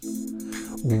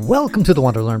Welcome to the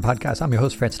Want to Learn podcast. I'm your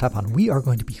host, Francis Tapon. We are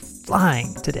going to be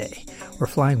flying today. We're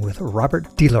flying with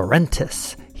Robert De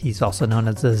Laurentiis. He's also known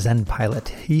as the Zen pilot.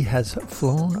 He has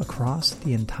flown across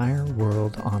the entire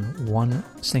world on one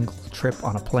single trip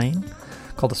on a plane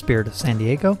called the Spirit of San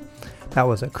Diego. That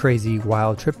was a crazy,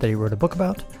 wild trip that he wrote a book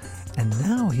about. And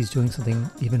now he's doing something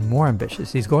even more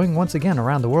ambitious. He's going once again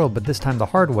around the world, but this time the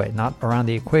hard way, not around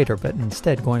the equator, but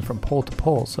instead going from pole to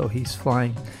pole. So he's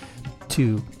flying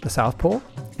to the South Pole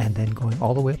and then going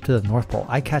all the way up to the North Pole.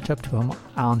 I catch up to him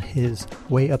on his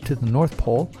way up to the North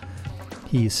Pole.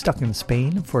 He's stuck in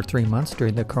Spain for 3 months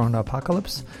during the Corona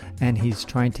apocalypse, and he's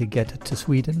trying to get to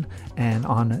Sweden and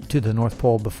on to the North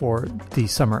Pole before the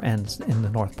summer ends in the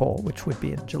North Pole, which would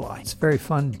be in July. It's very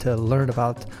fun to learn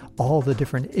about all the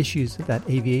different issues that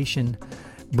aviation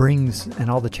brings and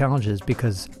all the challenges,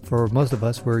 because for most of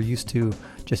us, we're used to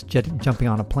just jumping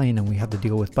on a plane and we have to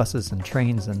deal with buses and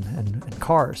trains and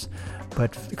cars.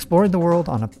 But exploring the world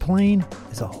on a plane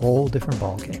is a whole different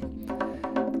ballgame.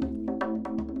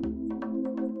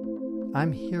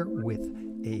 I'm here with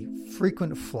a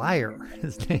frequent flyer.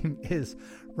 His name is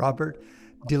Robert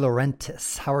De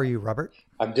Laurentiis. How are you, Robert?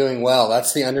 I'm doing well.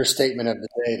 That's the understatement of the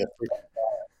day, the frequent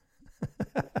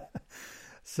flyer.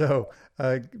 So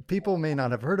people may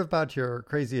not have heard about your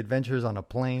crazy adventures on a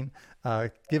plane.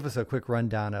 Give us a quick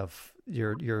rundown of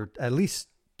your at least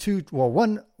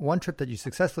one trip that you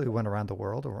successfully went around the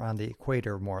world, around the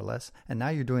equator, more or less, and now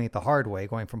you're doing it the hard way,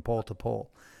 going from pole to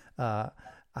pole.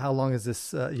 How long is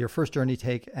this your first journey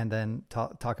take? And then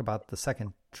talk about the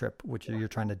second trip, which you're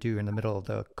trying to do in the middle of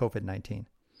the COVID-19.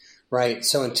 Right.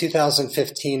 So in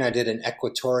 2015, I did an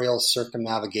equatorial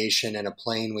circumnavigation in a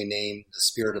plane we named the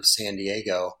Spirit of San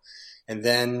Diego. And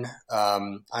then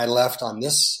I left on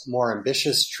this more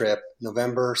ambitious trip,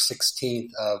 November 16th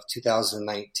of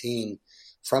 2019,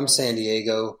 from San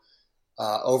Diego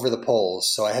over the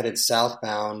poles. So I headed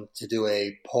southbound to do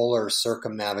a polar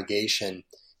circumnavigation.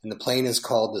 And the plane is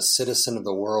called the Citizen of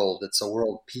the World. It's a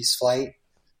world peace flight.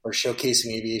 We're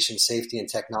showcasing aviation safety and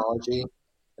technology.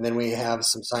 And then we have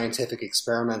some scientific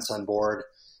experiments on board,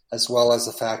 as well as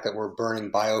the fact that we're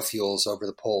burning biofuels over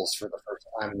the poles for the first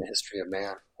time in the history of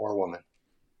man or woman.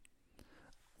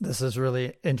 This is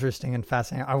really interesting and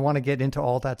fascinating. I want to get into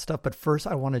all that stuff, but first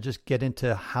I want to just get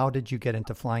into how did you get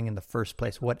into flying in the first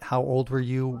place? How old were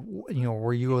you?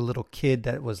 Were you a little kid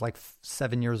that was like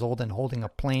 7 years old and holding a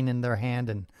plane in their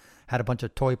hand and had a bunch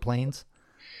of toy planes?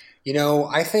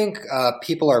 I think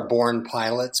people are born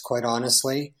pilots, quite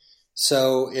honestly.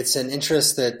 So it's an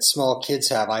interest that small kids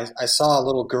have. I saw a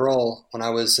little girl when I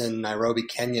was in Nairobi,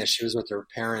 Kenya. She was with her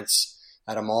parents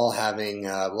at a mall having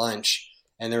lunch.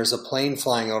 And there was a plane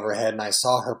flying overhead, and I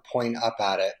saw her point up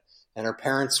at it. And her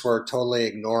parents were totally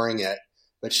ignoring it,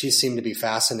 but she seemed to be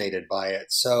fascinated by it.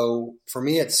 So for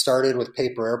me, it started with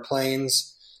paper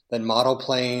airplanes, then model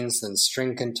planes, then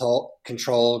string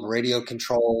controlled, radio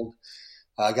controlled.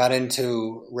 I got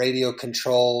into radio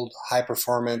controlled, high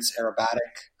performance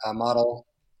aerobatic model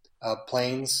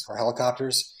planes or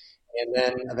helicopters. And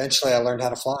then eventually I learned how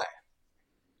to fly.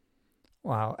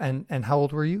 Wow. And how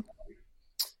old were you?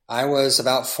 I was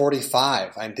about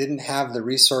 45. I didn't have the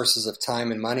resources of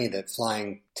time and money that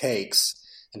flying takes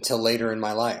until later in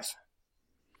my life.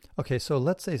 Okay, so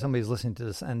let's say somebody's listening to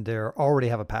this and they already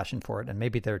have a passion for it, and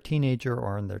maybe they're a teenager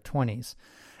or in their 20s,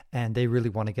 and they really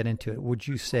want to get into it. Would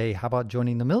you say, how about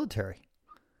joining the military?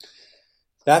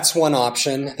 That's one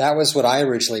option. That was what I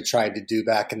originally tried to do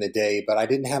back in the day, but I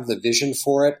didn't have the vision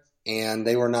for it, and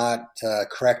they were not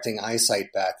correcting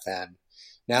eyesight back then.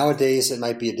 Nowadays, it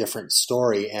might be a different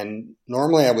story. And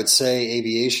normally I would say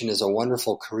aviation is a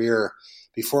wonderful career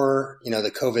before,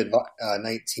 the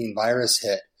COVID-19 virus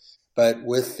hit. But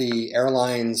with the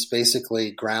airlines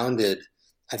basically grounded,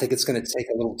 I think it's going to take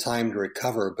a little time to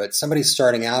recover. But somebody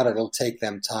starting out, it'll take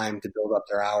them time to build up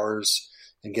their hours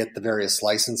and get the various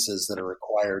licenses that are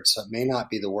required. So it may not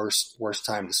be the worst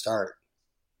time to start.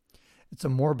 It's a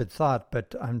morbid thought,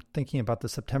 but I'm thinking about the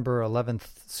September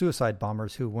 11th suicide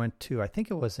bombers who went to, I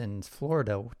think it was in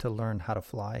Florida, to learn how to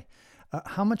fly.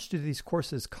 How much do these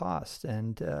courses cost,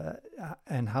 and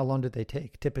how long do they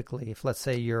take? Typically, if let's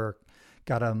say you're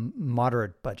got a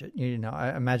moderate budget,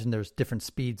 I imagine there's different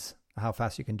speeds, how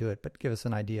fast you can do it, but give us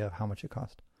an idea of how much it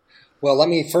costs. Well, let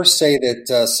me first say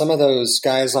that some of those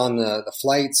guys on the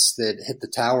flights that hit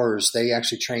the towers, they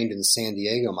actually trained in San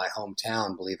Diego, my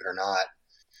hometown, believe it or not.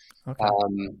 Okay.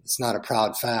 It's not a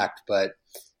proud fact, but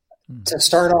to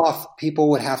start off, people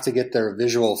would have to get their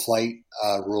visual flight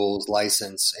rules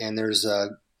license, and there's a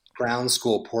ground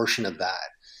school portion of that.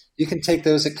 You can take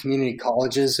those at community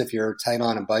colleges if you're tight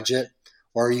on a budget,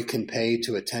 or you can pay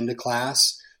to attend a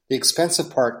class. The expensive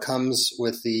part comes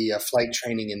with the flight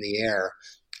training in the air,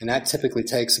 and that typically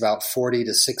takes about 40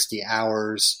 to 60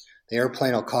 hours. The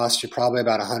airplane will cost you probably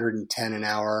about 110 an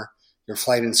hour. Your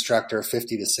flight instructor,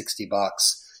 50 to 60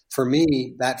 bucks. For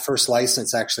me, that first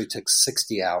license actually took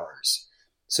 60 hours.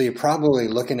 So you're probably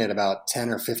looking at about 10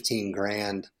 or 15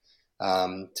 grand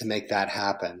to make that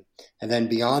happen. And then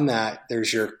beyond that,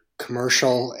 there's your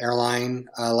commercial airline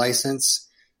license.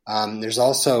 There's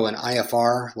also an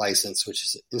IFR license, which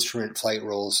is Instrument Flight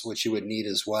Rules, which you would need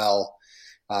as well.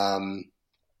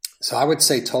 So I would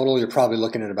say total, you're probably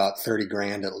looking at about 30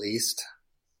 grand at least.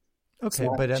 Okay,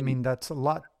 but cheap. I mean, that's a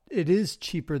lot. It is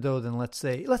cheaper though than let's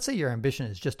say your ambition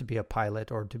is just to be a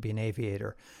pilot or to be an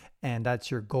aviator, and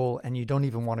that's your goal, and you don't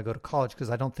even want to go to college, because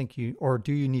I don't think or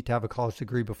do you need to have a college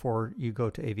degree before you go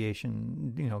to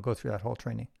aviation, go through that whole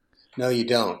training? No, you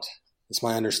don't. It's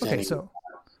my understanding. Okay, so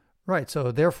right.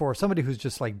 So therefore, somebody who's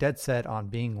just like dead set on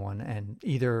being one and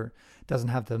either doesn't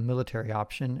have the military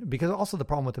option, because also the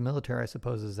problem with the military, I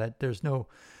suppose, is that there's no,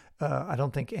 I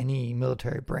don't think any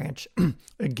military branch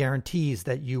guarantees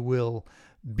that you will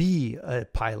be a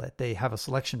pilot. They have a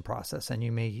selection process, and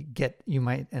you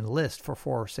might enlist for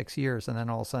 4 or 6 years and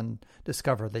then all of a sudden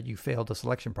discover that you failed the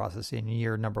selection process in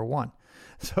year number 1.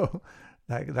 So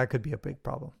that could be a big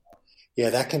problem. Yeah,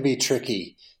 that can be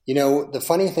tricky. The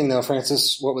funny thing though,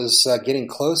 Francis, what was getting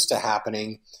close to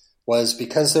happening was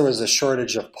because there was a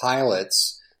shortage of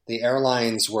pilots, the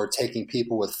airlines were taking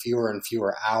people with fewer and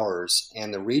fewer hours,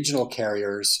 and the regional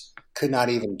carriers could not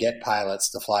even get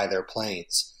pilots to fly their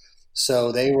planes.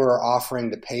 So they were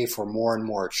offering to pay for more and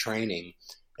more training.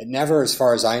 It never, as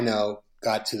far as I know,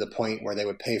 got to the point where they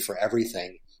would pay for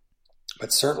everything.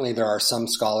 But certainly there are some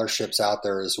scholarships out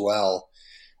there as well.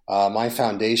 My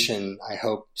foundation, I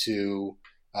hope to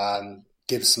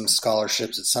give some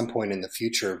scholarships at some point in the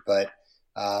future. But,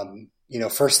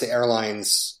 first the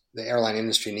airline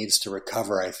industry needs to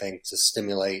recover, I think, to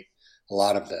stimulate a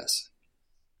lot of this.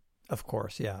 Of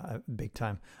course. Yeah. Big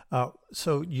time.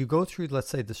 So you go through, let's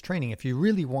say, this training, if you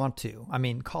really want to. I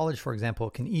mean, college, for example,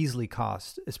 can easily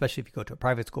cost, especially if you go to a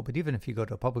private school, but even if you go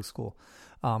to a public school,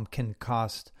 can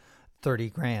cost 30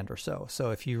 grand or so.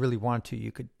 So if you really want to,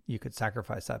 you could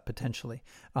sacrifice that potentially.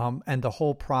 And the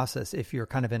whole process, if you're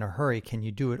kind of in a hurry, can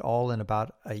you do it all in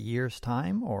about a year's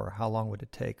time, or how long would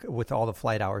it take with all the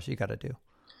flight hours you got to do?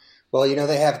 Well,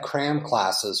 they have cram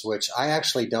classes, which I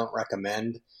actually don't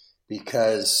recommend,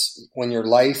 because when your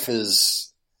life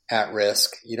is at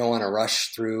risk, you don't want to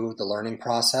rush through the learning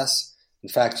process. In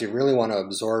fact, you really want to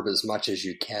absorb as much as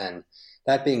you can.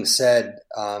 That being said,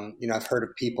 I've heard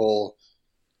of people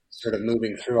sort of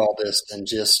moving through all this in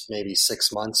just maybe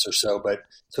 6 months or so, but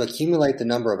to accumulate the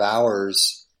number of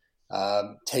hours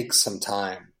takes some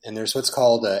time. And there's what's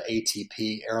called a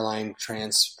ATP, Airline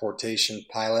Transportation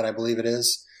Pilot, I believe it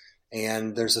is.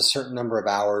 And there's a certain number of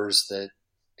hours that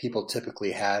people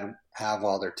typically have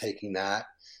while they're taking that.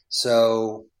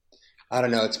 So I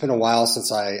don't know. It's been a while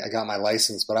since I got my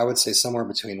license, but I would say somewhere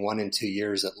between 1 and 2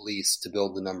 years at least to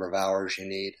build the number of hours you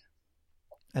need.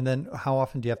 And then how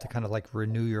often do you have to kind of like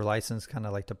renew your license, kind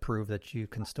of like to prove that you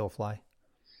can still fly?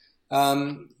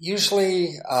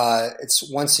 Usually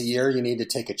it's once a year you need to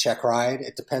take a check ride.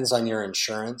 It depends on your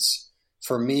insurance.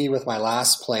 For me, with my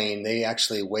last plane, they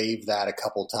actually waived that a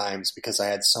couple times because I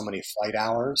had so many flight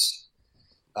hours.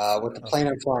 With the plane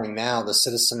I'm flying now, the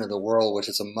Citizen of the World, which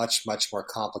is a much, much more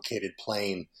complicated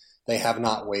plane, they have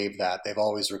not waived that. They've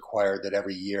always required that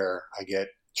every year I get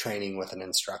training with an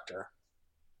instructor.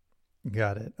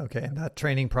 Got it. Okay. And that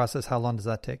training process, how long does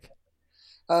that take?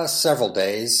 Several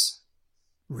days.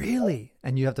 Really?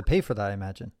 And you have to pay for that, I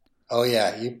imagine. Oh,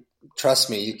 yeah. Trust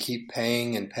me, you keep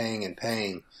paying and paying and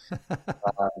paying.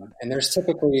 And there's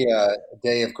typically a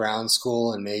day of ground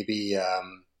school and maybe,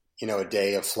 a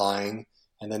day of flying.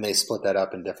 And then they split that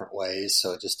up in different ways.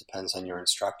 So it just depends on your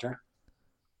instructor.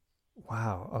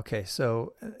 Wow. Okay.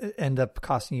 So it end up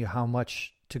costing you how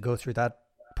much to go through that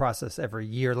process every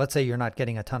year? Let's say you're not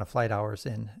getting a ton of flight hours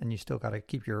in and you still got to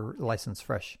keep your license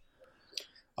fresh.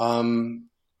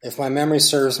 If my memory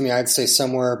serves me, I'd say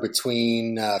somewhere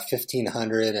between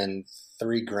 1,500 and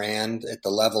 $3,000 at the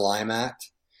level I'm at.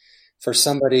 For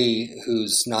somebody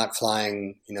who's not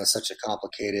flying, such a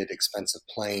complicated, expensive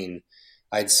plane,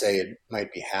 I'd say it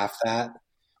might be half that.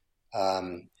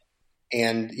 And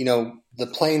the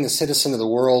plane, the Citizen of the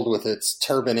World, with its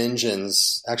turbine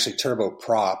engines, actually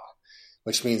turboprop,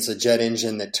 which means a jet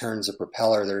engine that turns a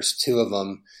propeller. There's 2 of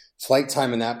them. Flight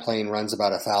time in that plane runs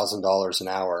about $1,000 an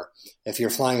hour. If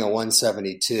you're flying a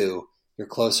 172, you're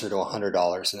closer to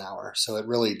 $100 an hour. So it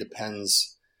really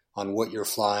depends on what you're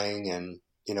flying and,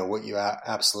 what you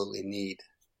absolutely need.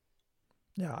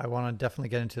 Yeah, I want to definitely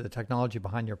get into the technology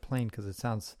behind your plane because it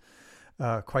sounds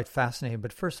quite fascinating.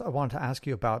 But first, I wanted to ask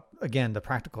you about, again, the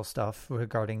practical stuff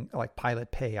regarding like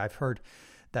pilot pay. I've heard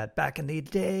that back in the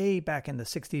day, back in the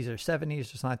 60s or 70s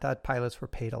or something like that, pilots were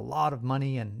paid a lot of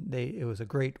money and it was a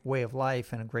great way of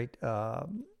life and a great,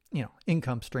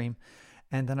 income stream.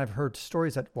 And then I've heard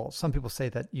stories that, well, some people say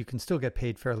that you can still get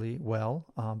paid fairly well,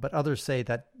 but others say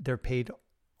that they're paid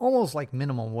almost like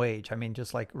minimum wage. I mean,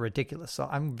 just like ridiculous. So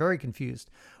I'm very confused.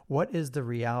 What is the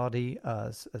reality?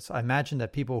 So I imagine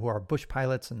that people who are bush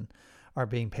pilots and are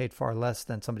being paid far less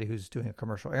than somebody who's doing a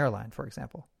commercial airline, for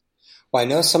example. Well, I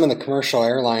know some of the commercial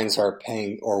airlines are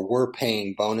paying or were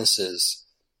paying bonuses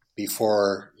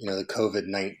before, the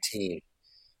COVID-19.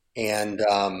 And,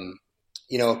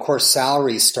 of course,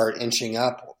 salaries start inching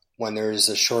up when there's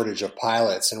a shortage of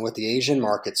pilots. And with the Asian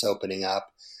markets opening up,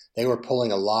 they were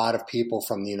pulling a lot of people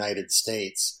from the United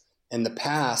States. In the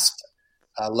past,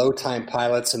 low-time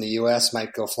pilots in the U.S.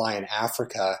 might go fly in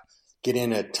Africa, get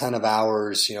in a ton of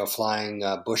hours, flying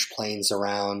bush planes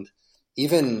around.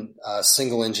 Even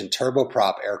single-engine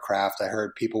turboprop aircraft, I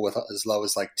heard people with as low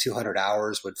as like 200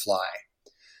 hours would fly.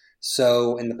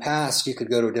 So in the past, you could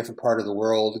go to a different part of the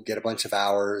world, get a bunch of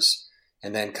hours,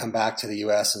 and then come back to the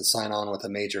U.S. and sign on with a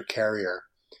major carrier.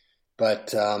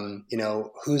 But,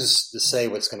 who's to say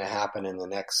what's going to happen in the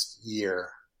next year?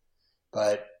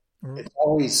 But it's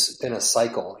always been a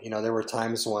cycle. There were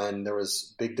times when there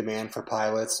was big demand for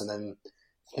pilots, and then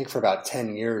I think for about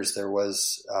 10 years there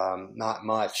was not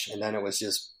much, and then it was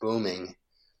just booming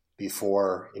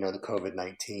before, the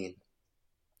COVID-19.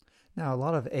 Now, a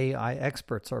lot of AI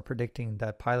experts are predicting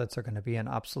that pilots are going to be an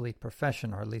obsolete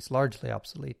profession, or at least largely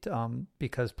obsolete,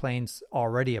 because planes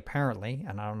already apparently,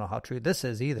 and I don't know how true this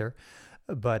is either,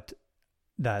 but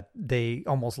that they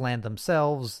almost land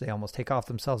themselves, they almost take off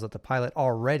themselves at the pilot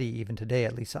already, even today,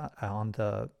 at least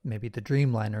on maybe the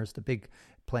Dreamliners, the big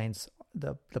planes,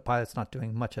 the pilot's not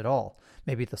doing much at all.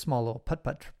 Maybe the small little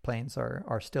putt-putt planes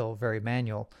are still very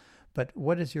manual. But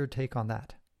what is your take on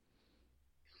that?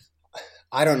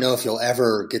 I don't know if you'll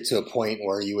ever get to a point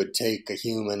where you would take a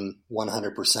human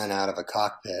 100% out of a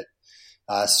cockpit.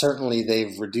 Certainly,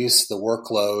 they've reduced the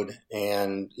workload,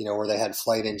 and where they had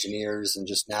flight engineers and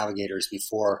just navigators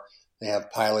before, they have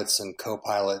pilots and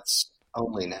co-pilots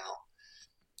only now.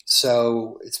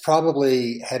 So it's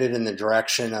probably headed in the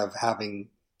direction of having,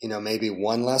 maybe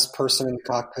one less person in the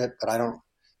cockpit, but I don't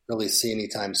really see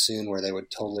anytime soon where they would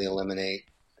totally eliminate,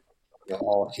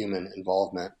 all human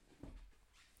involvement.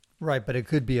 Right, but it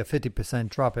could be a 50%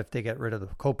 drop if they get rid of the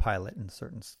co-pilot in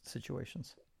certain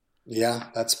situations. Yeah,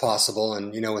 that's possible.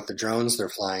 And, with the drones they're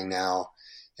flying now,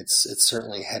 it's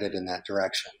certainly headed in that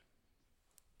direction.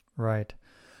 Right.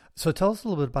 So tell us a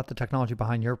little bit about the technology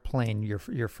behind your plane,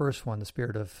 your first one, the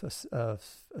Spirit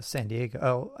of San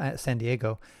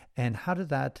Diego, and how did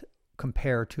that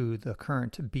compare to the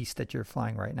current beast that you're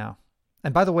flying right now?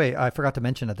 And by the way, I forgot to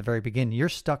mention at the very beginning, you're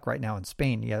stuck right now in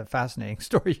Spain. You have a fascinating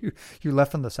story. You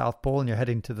left from the South Pole and you're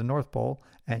heading to the North Pole,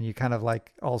 and you kind of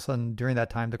like all of a sudden during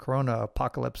that time the Corona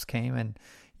apocalypse came and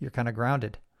you're kind of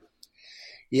grounded.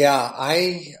 Yeah,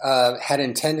 I had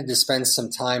intended to spend some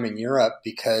time in Europe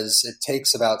because it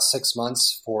takes about 6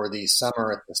 months for the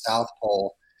summer at the South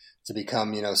Pole to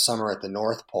become, summer at the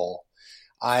North Pole.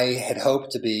 I had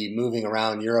hoped to be moving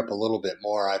around Europe a little bit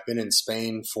more. I've been in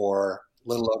Spain for a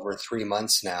little over 3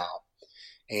 months now,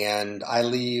 and I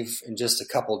leave in just a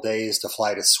couple days to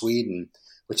fly to Sweden,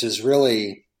 which is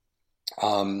really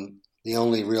the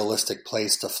only realistic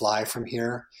place to fly from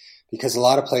here, because a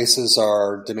lot of places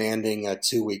are demanding a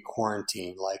 2-week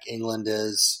quarantine, like England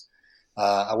is.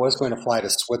 I was going to fly to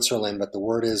Switzerland, but the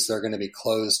word is they're going to be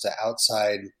closed to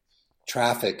outside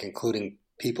traffic, including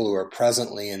people who are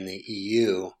presently in the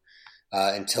EU,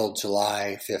 until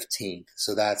July 15th.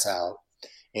 So that's out.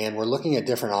 And we're looking at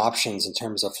different options in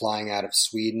terms of flying out of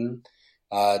Sweden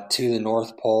to the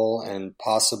North Pole and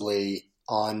possibly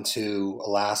on to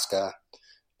Alaska.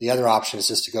 The other option is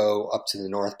just to go up to the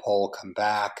North Pole, come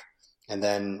back, and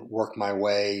then work my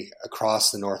way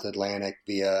across the North Atlantic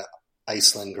via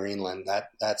Iceland, Greenland,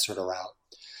 that sort of route.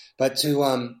 But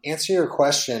to answer your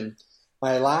question,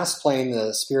 my last plane,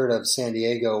 the Spirit of San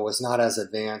Diego, was not as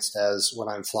advanced as what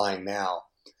I'm flying now.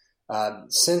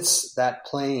 Since that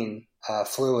plane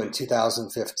flew in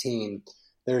 2015,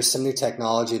 there's some new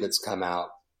technology that's come out.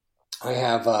 I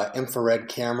have an infrared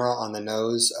camera on the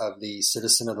nose of the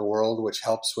Citizen of the World, which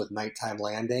helps with nighttime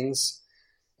landings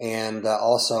and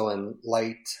also in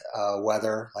light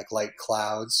weather, like light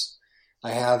clouds.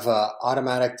 I have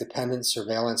automatic dependent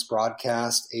surveillance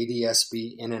broadcast,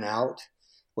 ADS-B in and out,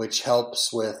 which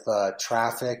helps with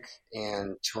traffic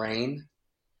and terrain.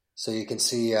 so you can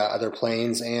see other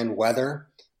planes and weather.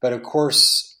 But of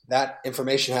course, that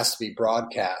information has to be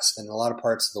broadcast, and in a lot of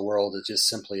parts of the world, it just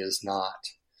simply is not.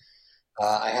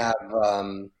 I have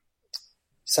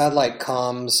satellite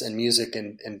comms and music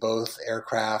in both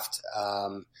aircraft.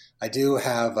 I do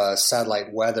have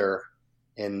satellite weather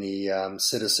in the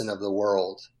Citizen of the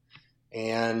World.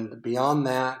 And beyond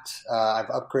that, I've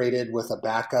upgraded with a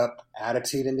backup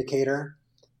attitude indicator,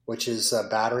 which is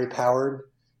battery powered.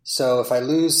 So if I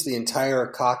lose the entire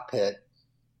cockpit,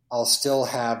 I'll still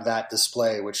have that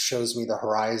display, which shows me the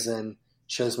horizon,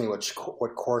 shows me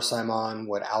what course I'm on,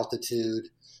 what altitude,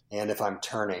 and if I'm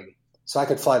turning. So I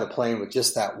could fly the plane with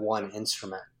just that one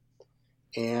instrument.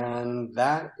 And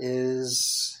that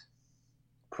is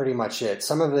pretty much it.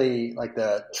 Some of the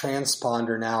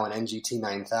transponder now in NGT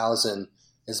 9000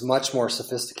 is much more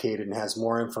sophisticated and has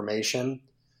more information.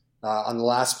 On the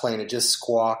last plane, it just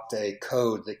squawked a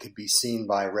code that could be seen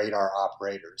by radar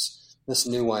operators. This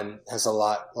new one has a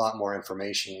lot more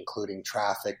information, including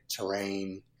traffic,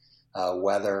 terrain,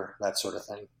 weather, that sort of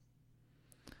thing.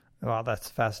 Wow, that's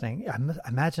fascinating.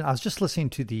 Imagine, I was just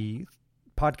listening to the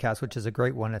podcast, which is a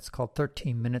great one. It's called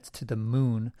 13 Minutes to the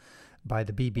Moon by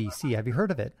the BBC. Have you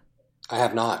heard of it? I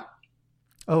have not.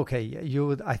 Okay,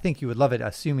 I think you would love it,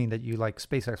 assuming that you like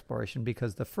space exploration,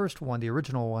 because the first one, the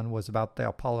original one, was about the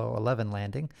Apollo 11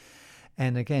 landing.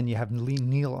 And again, you have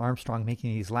Neil Armstrong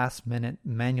making these last-minute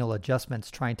manual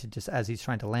adjustments, as he's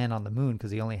trying to land on the moon,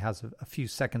 because he only has a few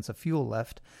seconds of fuel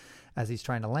left as he's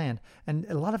trying to land. And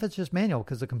a lot of it's just manual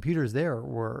because the computers there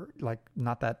were like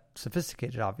not that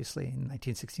sophisticated, obviously, in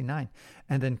 1969.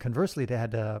 And then conversely,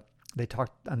 they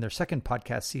talked on their second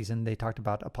podcast season, they talked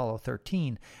about Apollo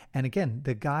 13. And again,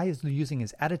 the guy is using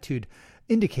his attitude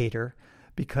indicator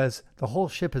because the whole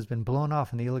ship has been blown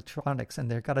off in the electronics, and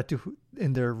they've got to do,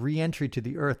 in their re-entry to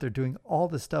the Earth, they're doing all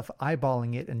this stuff,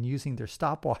 eyeballing it and using their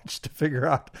stopwatch to figure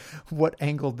out what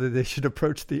angle they should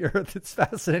approach the Earth. It's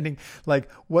fascinating, like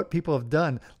what people have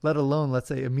done, let alone, let's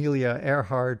say, Amelia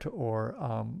Earhart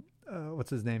or what's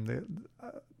his name?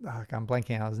 I'm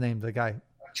blanking on his name, the guy.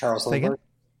 Charles Lindbergh.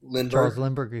 Charles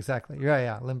Lindbergh, exactly.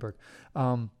 Yeah, Lindbergh.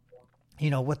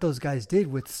 What those guys did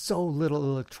with so little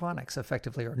electronics,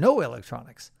 effectively, or no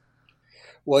electronics.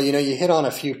 Well, you hit on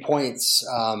a few points.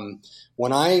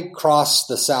 When I cross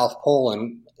the South Pole,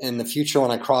 and in the future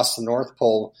when I cross the North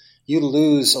Pole, you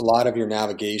lose a lot of your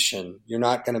navigation. You're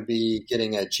not going to be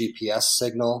getting a GPS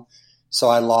signal. So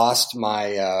I lost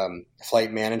my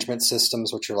flight management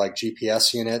systems, which are like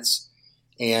GPS units.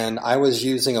 And I was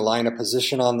using a line of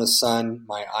position on the sun,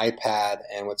 my iPad,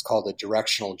 and what's called a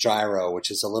directional gyro,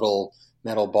 which is a little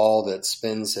metal ball that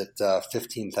spins at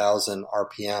 15,000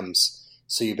 RPMs.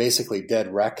 So you basically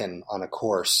dead reckon on a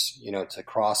course, to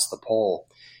cross the pole.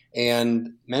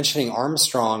 And mentioning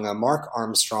Armstrong, Mark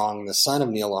Armstrong, the son of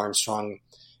Neil Armstrong,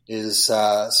 is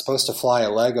supposed to fly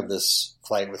a leg of this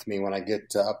flight with me when I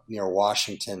get up near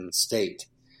Washington State,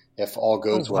 if all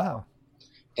goes well.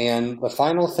 And the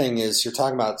final thing is, you're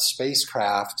talking about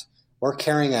spacecraft. We're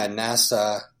carrying a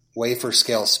NASA wafer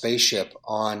scale spaceship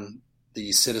on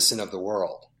the Citizen of the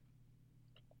World,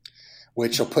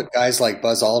 which will put guys like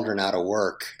Buzz Aldrin out of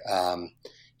work.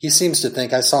 He seems to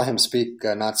think, I saw him speak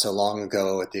not so long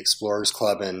ago at the Explorers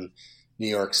Club in New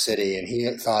York City, and he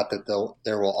thought that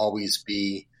there will always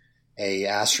be a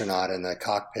astronaut in the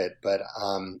cockpit. But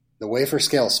the wafer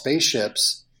scale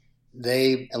spaceships,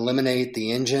 they eliminate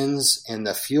the engines and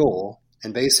the fuel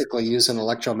and basically use an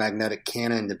electromagnetic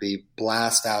cannon to be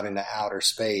blast out into outer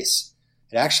space.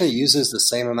 It actually uses the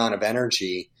same amount of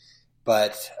energy,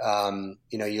 but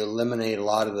you eliminate a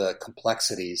lot of the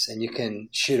complexities, and you can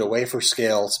shoot a wafer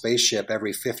scale spaceship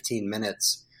every 15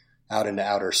 minutes out into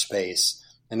outer space.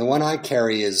 And the one I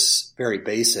carry is very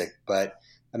basic, but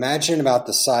imagine about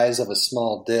the size of a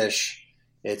small dish.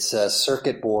 It's a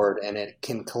circuit board, and it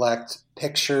can collect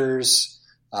pictures,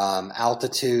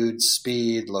 altitude,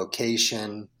 speed,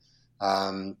 location,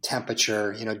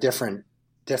 temperature, different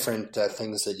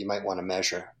things that you might want to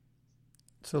measure.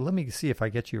 So let me see if I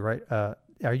get you right.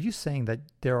 Are you saying that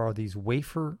there are these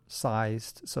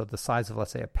wafer-sized, so the size of,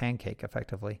 let's say, a pancake,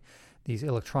 effectively, these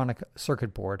electronic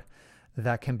circuit board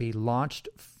that can be launched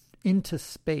into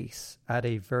space at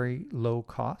a very low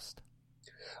cost?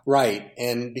 Right.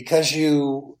 And because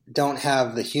you don't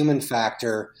have the human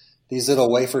factor, these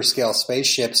little wafer scale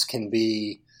spaceships can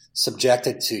be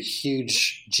subjected to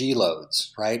huge G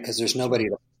loads, right? Because there's nobody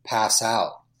to pass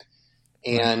out.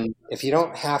 And if you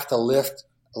don't have to lift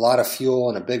a lot of fuel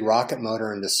and a big rocket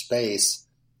motor into space,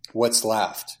 what's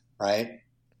left, right?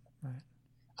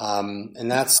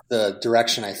 And that's the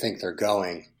direction I think they're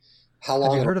going. How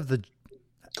long? Have you heard of the?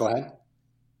 Go ahead.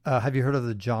 Have you heard of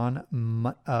the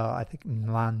I think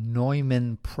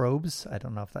Neumann probes? I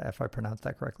don't know if I pronounced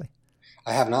that correctly.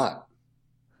 I have not.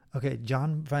 Okay,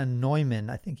 John von Neumann,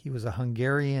 I think he was a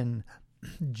Hungarian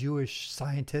Jewish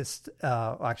scientist,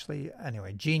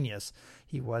 genius.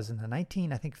 He was in the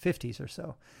 50s or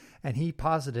so. And he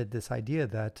posited this idea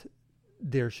that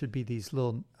there should be these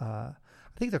little, I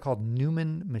think they're called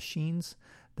Newman machines,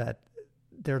 that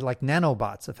they're like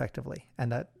nanobots effectively.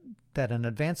 And that an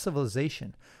advanced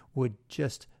civilization would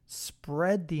just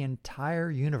spread the entire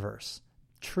universe,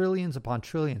 trillions upon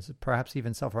trillions, perhaps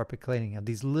even self-replicating, of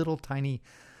these little tiny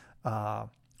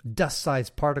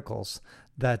dust-sized particles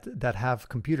that have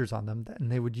computers on them,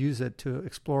 and they would use it to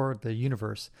explore the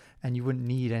universe, and you wouldn't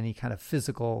need any kind of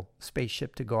physical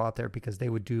spaceship to go out there because they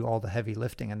would do all the heavy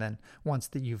lifting. And then once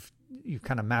that you've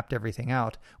kind of mapped everything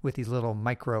out with these little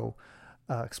micro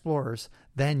explorers,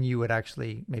 then you would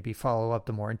actually maybe follow up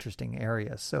the more interesting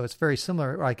areas. So it's very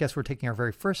similar. I guess we're taking our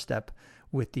very first step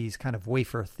with these kind of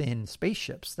wafer thin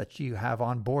spaceships that you have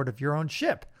on board of your own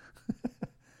ship.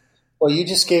 Well, you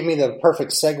just gave me the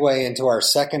perfect segue into our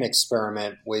second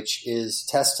experiment, which is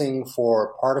testing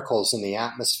for particles in the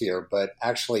atmosphere, but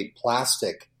actually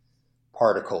plastic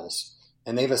particles.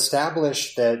 And they've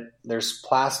established that there's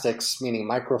plastics, meaning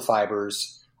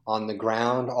microfibers, on the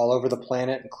ground all over the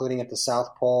planet, including at the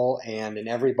South Pole and in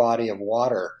every body of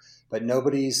water. But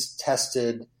nobody's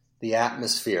tested the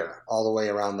atmosphere all the way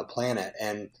around the planet.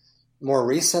 And more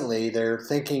recently, they're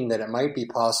thinking that it might be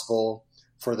possible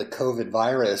for the COVID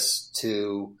virus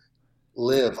to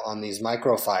live on these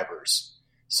microfibers.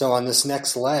 So on this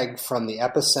next leg from the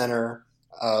epicenter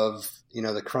of,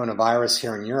 the coronavirus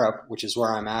here in Europe, which is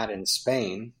where I'm at in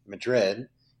Spain, Madrid,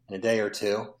 in a day or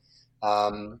two,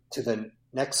 to the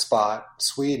next spot,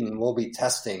 Sweden, we'll be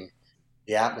testing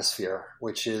the atmosphere,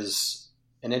 which is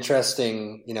an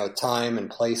interesting, time and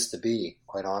place to be,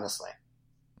 quite honestly.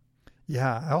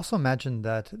 Yeah, I also imagine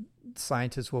that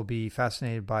scientists will be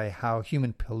fascinated by how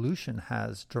human pollution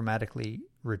has dramatically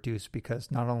reduced, because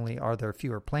not only are there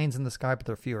fewer planes in the sky, but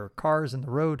there are fewer cars in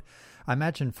the road. I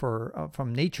imagine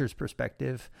from nature's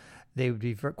perspective, they would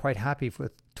be quite happy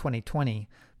with 2020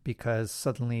 because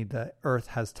suddenly the Earth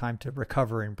has time to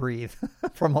recover and breathe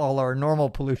from all our normal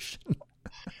pollution.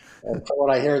 And from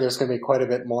what I hear, there's going to be quite a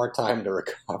bit more time to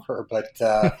recover. But,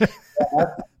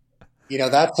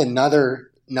 that's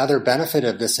another benefit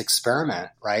of this experiment,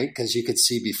 right? Because you could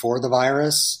see before the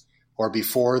virus or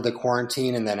before the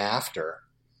quarantine and then after.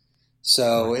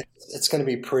 So it's going to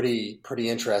be pretty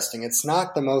interesting. It's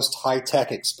not the most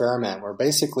high-tech experiment. We're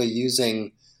basically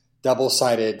using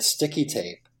double-sided sticky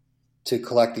tape to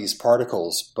collect these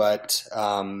particles. But,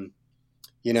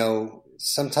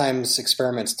 sometimes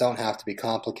experiments don't have to be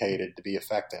complicated to be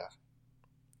effective.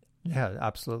 Yeah,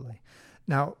 absolutely.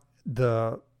 Now,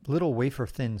 the little wafer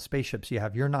thin spaceships you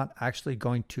have, you're not actually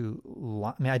going to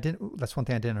that's one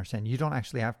thing I didn't understand. You don't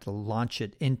actually have to launch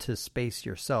it into space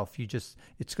yourself.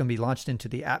 It's going to be launched into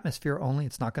the atmosphere only.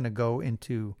 It's not going to go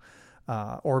into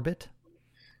orbit.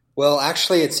 Well,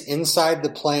 actually, it's inside the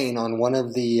plane on one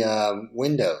of the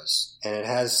windows, and it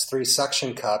has 3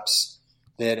 suction cups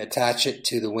that attach it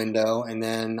to the window, and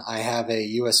then I have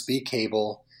a USB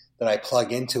cable that I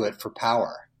plug into it for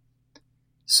power.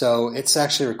 So it's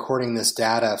actually recording this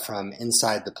data from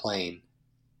inside the plane.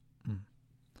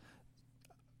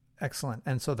 Excellent.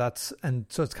 And so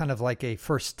it's kind of like a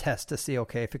first test to see,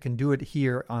 okay, if it can do it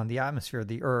here on the atmosphere of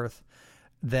the Earth,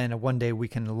 then one day we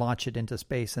can launch it into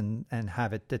space and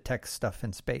have it detect stuff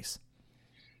in space.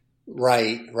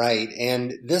 Right.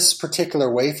 And this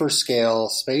particular wafer scale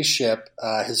spaceship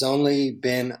has only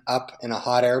been up in a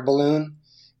hot air balloon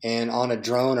and on a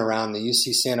drone around the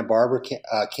UC Santa Barbara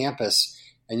campus.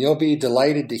 And you'll be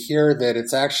delighted to hear that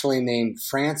it's actually named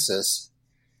Frances.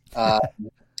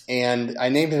 And I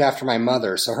named it after my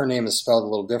mother, so her name is spelled a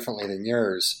little differently than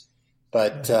yours.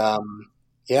 But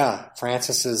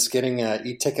Frances is getting an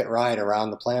e-ticket ride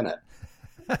around the planet.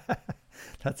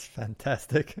 That's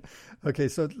fantastic. Okay,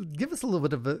 so give us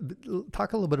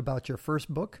talk a little bit about your first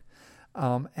book,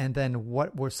 and then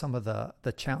what were some of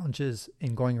the challenges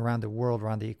in going around the world,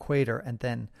 around the equator, and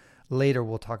then later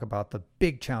we'll talk about the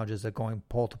big challenges of going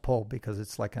pole to pole, because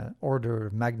it's like an order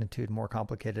of magnitude more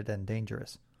complicated and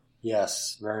dangerous.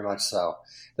 Yes, very much so.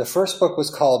 The first book was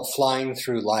called Flying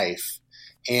Through Life,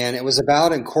 and it was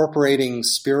about incorporating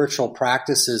spiritual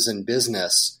practices in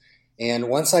business. And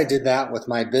once I did that with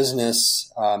my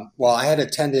business, I had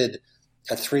attended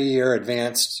a 3-year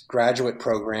advanced graduate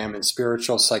program in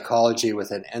spiritual psychology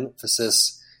with an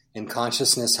emphasis in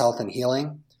consciousness, health, and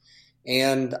healing.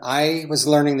 And I was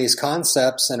learning these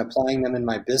concepts and applying them in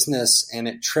my business, and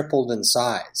it tripled in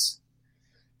size.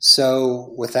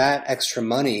 So with that extra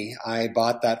money, I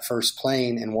bought that first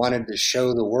plane and wanted to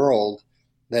show the world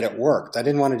that it worked. I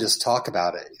didn't want to just talk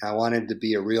about it. I wanted to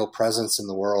be a real presence in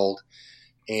the world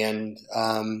and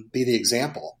be the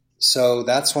example. So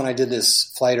that's when I did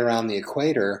this flight around the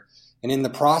equator. And in the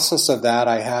process of that,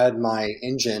 I had my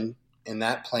engine in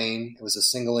that plane, it was a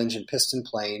single engine piston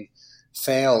plane,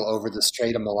 fail over the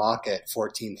Strait of Malacca at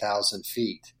 14,000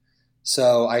 feet.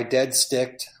 So I dead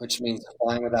sticked, which means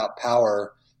flying without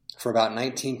power, for about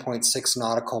 19.6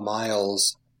 nautical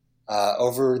miles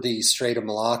over the Strait of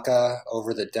Malacca,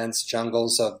 over the dense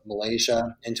jungles of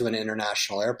Malaysia, into an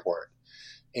international airport.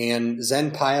 And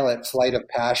Zen Pilot, Flight of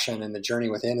Passion and the Journey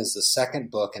Within is the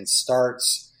second book and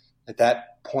starts at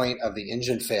that point of the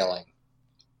engine failing.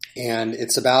 And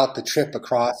it's about the trip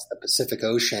across the Pacific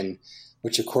Ocean,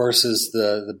 which of course is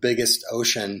the biggest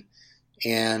ocean.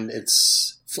 And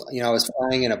it's, I was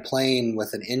flying in a plane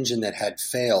with an engine that had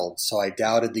failed. So I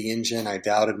doubted the engine. I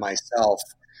doubted myself.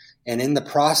 And in the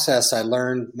process, I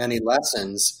learned many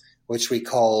lessons, which we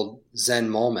called Zen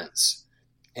moments.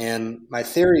 And my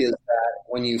theory is that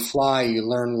when you fly, you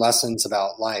learn lessons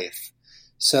about life.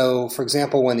 So, for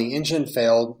example, when the engine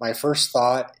failed, my first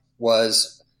thought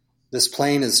was, this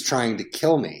plane is trying to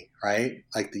kill me, right?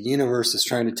 Like the universe is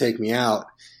trying to take me out.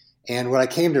 And what I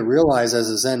came to realize as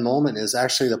a Zen moment is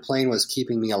actually the plane was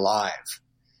keeping me alive.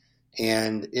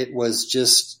 And it was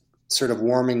just sort of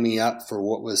warming me up for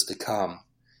what was to come.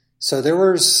 So there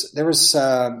was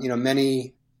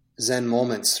many Zen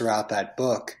moments throughout that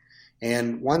book.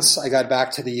 And once I got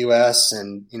back to the U.S.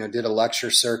 and, did a lecture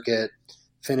circuit,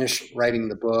 finished writing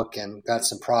the book and got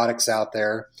some products out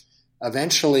there,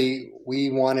 eventually we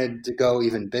wanted to go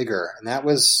even bigger. And that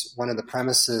was one of the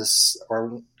premises,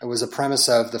 or it was a premise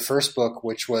of the first book,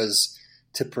 which was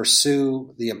to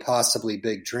pursue the impossibly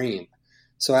big dream.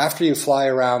 So after you fly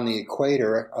around the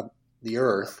equator of the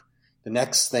Earth, the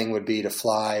next thing would be to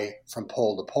fly from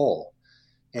pole to pole.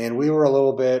 And we were a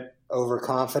little bit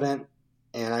overconfident,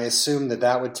 and I assumed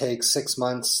that would take 6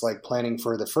 months, like planning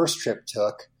for the first trip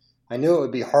took. I knew it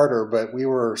would be harder, but we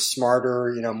were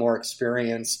smarter, more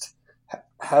experienced,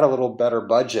 had a little better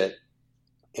budget.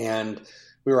 And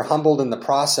we were humbled in the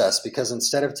process because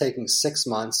instead of taking 6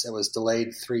 months, it was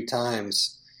delayed 3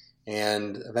 times.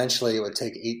 And eventually it would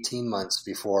take 18 months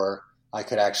before I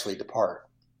could actually depart.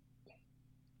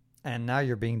 And now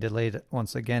you're being delayed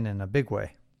once again in a big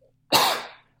way.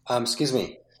 Excuse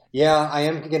me. Yeah, I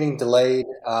am getting delayed.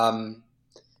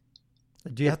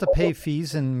 Do you have to pay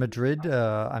fees in Madrid?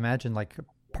 I imagine like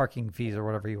parking fees or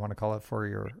whatever you want to call it for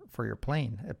your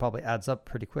plane. It probably adds up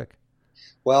pretty quick.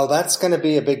 Well, that's going to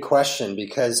be a big question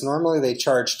because normally they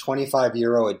charge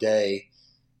 €25 a day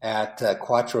at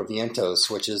Cuatro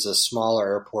Vientos, which is a smaller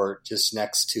airport just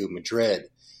next to Madrid.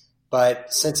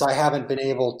 But since I haven't been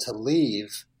able to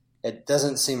leave, it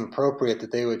doesn't seem appropriate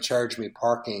that they would charge me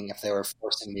parking if they were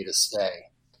forcing me to stay.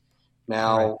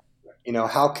 Now, right.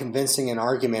 How convincing an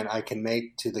argument I can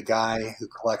make to the guy who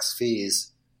collects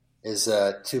fees is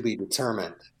to be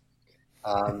determined.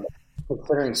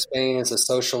 Considering Spain is a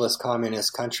socialist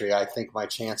communist country, I think my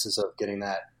chances of getting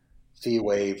that fee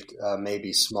waived may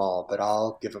be small, but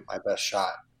I'll give it my best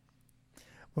shot.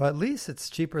 Well, at least it's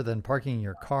cheaper than parking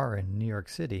your car in New York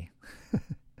City.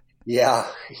 Yeah,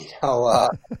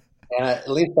 and at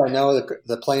least I know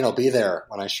the plane will be there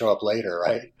when I show up later,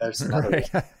 right? There's another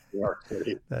right. New York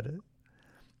City. That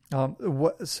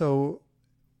is. So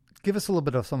give us a little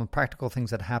bit of some practical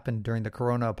things that happened during the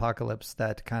Corona apocalypse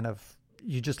that kind of,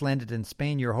 you just landed in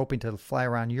Spain, you're hoping to fly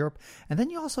around Europe. And then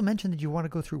you also mentioned that you want to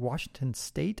go through Washington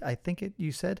State, I think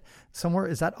you said, somewhere.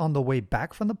 Is that on the way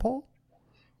back from the pole?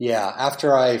 Yeah,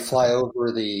 after I fly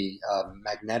over the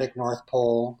magnetic North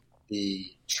Pole, the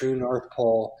true North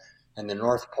Pole, and the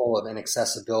North Pole of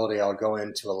inaccessibility, I'll go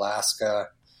into Alaska,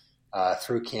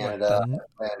 through Canada.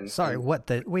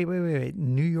 Wait.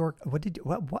 New York.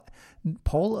 What?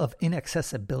 Pole of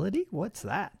inaccessibility? What's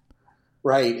that?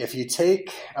 Right. If you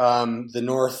take the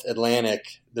North Atlantic,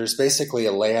 there's basically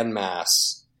a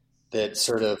landmass that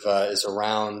sort of is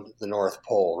around the North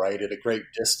Pole, right, at a great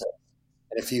distance.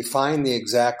 And if you find the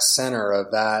exact center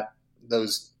of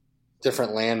those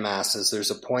different land masses, there's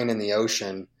a point in the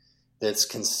ocean that's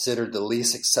considered the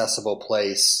least accessible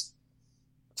place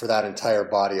for that entire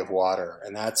body of water,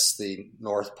 and that's the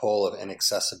North Pole of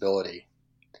inaccessibility.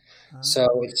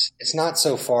 So it's not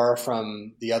so far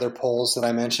from the other poles that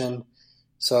I mentioned.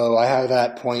 So I have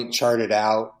that point charted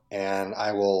out, and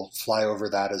I will fly over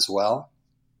that as well.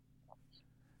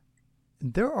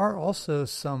 There are also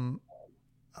some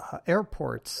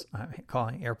airports,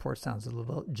 calling airports sounds a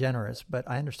little generous, but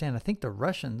I understand, I think the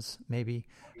Russians maybe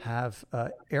have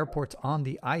airports on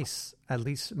the ice, at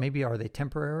least maybe are they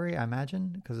temporary, I imagine,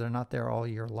 because they're not there all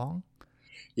year long?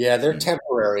 Yeah, they're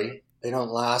temporary. They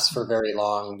don't last for very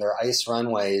long. They're ice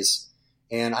runways.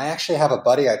 And I actually have a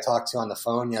buddy I talked to on the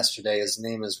phone yesterday. His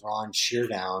name is Ron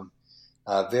Sheardown,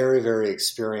 a very, very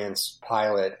experienced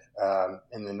pilot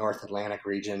in the North Atlantic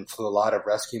region, flew a lot of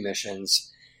rescue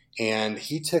missions. And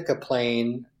he took a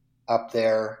plane up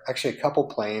there, actually a couple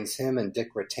planes, him and Dick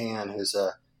Rattan, who's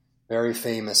a very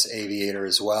famous aviator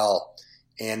as well.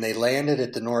 And they landed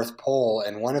at the North Pole,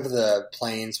 and one of the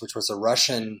planes, which was a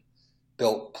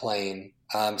Russian-built plane,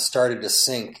 started to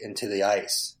sink into the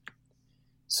ice.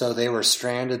 So they were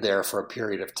stranded there for a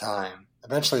period of time.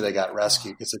 Eventually they got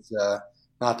rescued because it's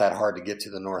not that hard to get to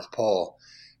the North Pole.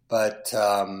 But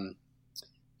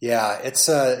yeah, it's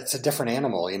a different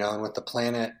animal, you know, and with the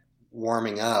planet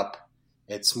warming up,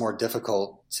 it's more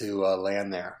difficult to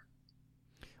land there.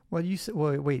 Well, you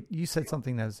said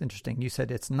something that was interesting. You said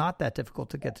it's not that difficult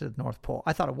to get to the North Pole.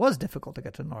 I thought it was difficult to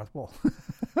get to the North Pole.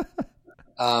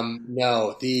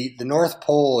 No, the North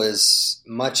Pole is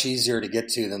much easier to get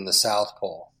to than the South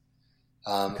Pole.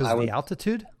 Because of the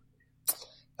altitude?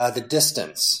 The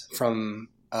distance from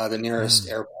the nearest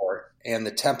airport, and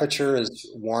the temperature is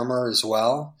warmer as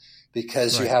well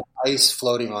because you have ice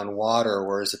floating on water,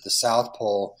 whereas at the South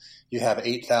Pole, you have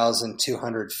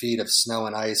 8,200 feet of snow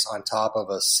and ice on top of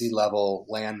a sea level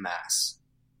landmass.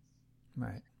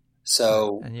 Right.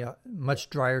 So, and yeah, much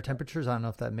drier temperatures. I don't know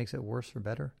if that makes it worse or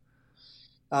better.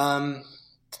 I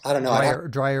don't know.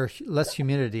 Drier, less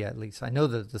humidity at least. I know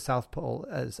that the South Pole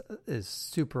is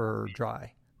super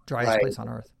dry, driest place on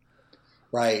Earth.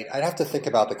 Right. I'd have to think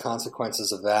about the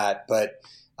consequences of that, but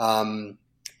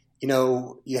you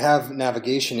know, you have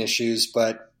navigation issues,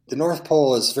 but the North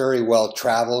Pole is very well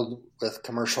traveled with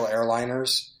commercial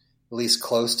airliners, at least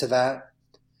close to that.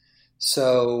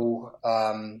 So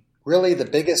really the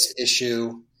biggest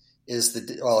issue is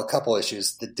a couple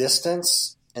issues, the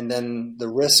distance, and then the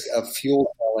risk of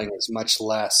fuel gelling is much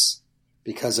less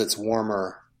because it's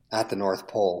warmer at the North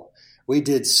Pole. We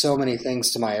did so many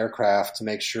things to my aircraft to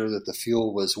make sure that the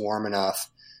fuel was warm enough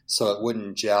so it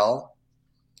wouldn't gel.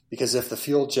 Because if the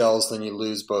fuel gels, then you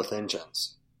lose both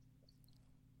engines.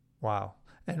 Wow.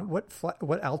 And what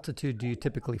altitude do you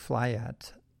typically fly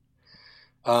at?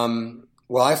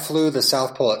 Well, I flew the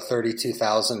South Pole at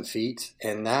 32,000 feet,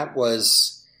 and that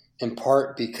was in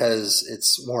part because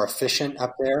it's more efficient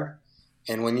up there.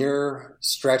 And when you're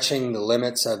stretching the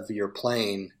limits of your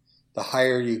plane, the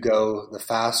higher you go, the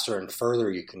faster and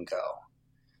further you can go.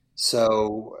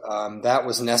 So that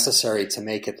was necessary to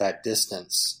make it that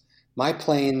distance. My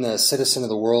plane, the Citizen of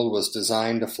the World, was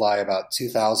designed to fly about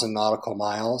 2,000 nautical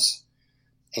miles,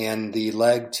 and the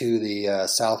leg to the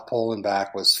South Pole and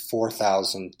back was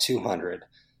 4,200,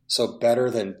 so better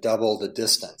than double the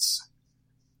distance.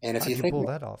 And if How'd you pull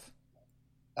that off?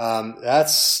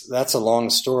 That's a long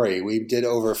story. We did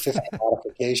over 50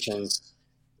 modifications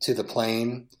to the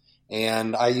plane,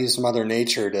 and I used Mother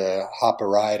Nature to hop a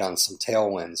ride on some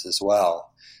tailwinds as well.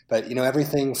 But, you know,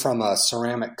 everything from a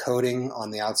ceramic coating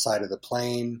on the outside of the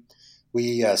plane,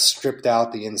 we stripped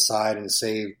out the inside and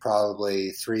saved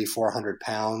probably 300-400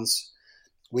 pounds.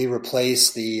 We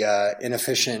replaced the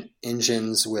inefficient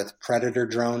engines with Predator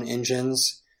drone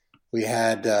engines. We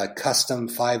had custom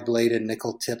 5-bladed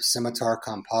nickel-tip scimitar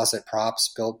composite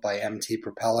props built by MT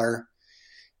Propeller.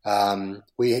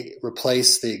 We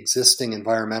replaced the existing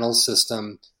environmental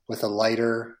system with a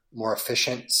lighter, more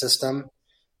efficient system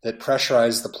that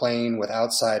pressurized the plane with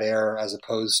outside air as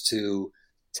opposed to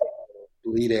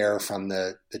bleed air from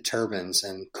the turbines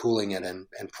and cooling it and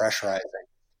pressurizing.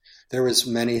 There was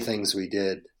many things we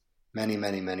did, many,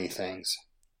 many, many things.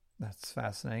 That's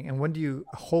fascinating. And when do you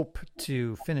hope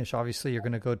to finish? Obviously, you're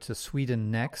going to go to Sweden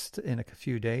next in a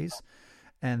few days.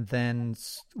 And then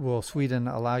will Sweden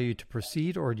allow you to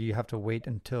proceed, or do you have to wait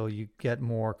until you get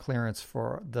more clearance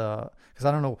for because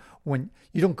I don't know, when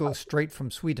you don't go straight from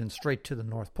Sweden straight to the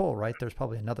North Pole, right? There's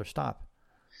probably another stop.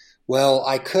 Well,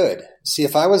 I could. See,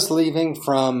 if I was leaving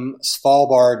from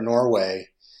Svalbard, Norway,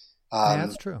 yeah,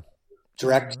 that's true.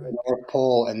 Direct to the North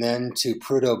Pole and then to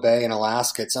Prudhoe Bay in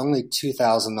Alaska, it's only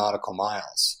 2,000 nautical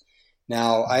miles.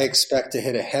 Now, I expect to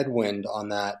hit a headwind on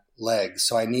that leg,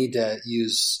 so I need to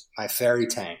use my ferry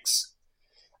tanks.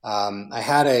 I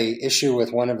had a issue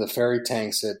with one of the ferry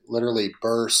tanks that literally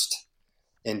burst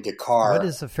in Dakar. What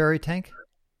is a ferry tank?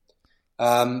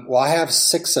 Well, I have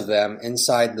 6 of them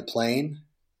inside the plane,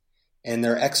 and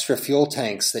they're extra fuel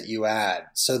tanks that you add.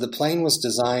 So the plane was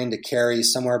designed to carry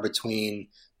somewhere between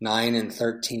 9 and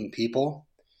 13 people.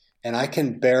 and I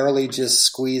can barely just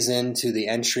squeeze into the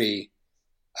entry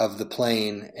of the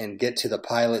plane and get to the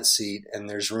pilot seat, and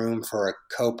there's room for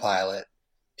a co-pilot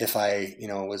if I,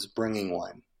 was bringing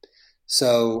one.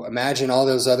 So imagine all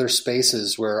those other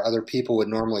spaces where other people would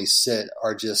normally sit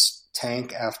are just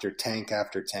tank after tank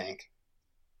after tank.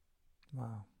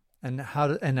 Wow. And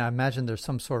and I imagine there's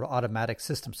some sort of automatic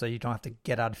system so you don't have to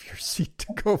get out of your seat to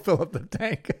go fill up the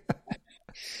tank.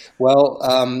 Well,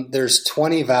 there's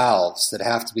 20 valves that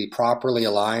have to be properly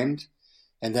aligned.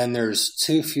 And then there's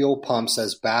 2 fuel pumps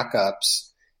as backups.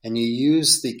 And you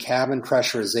use the cabin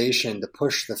pressurization to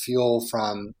push the fuel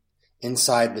from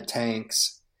inside the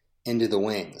tanks into the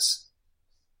wings.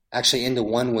 Actually into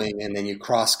one wing, and then you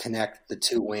cross connect the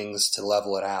 2 wings to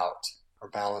level it out or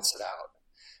balance it out.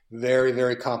 Very,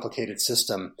 very complicated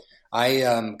system.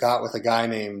 I got with a guy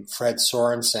named Fred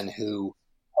Sorensen, who,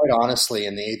 quite honestly,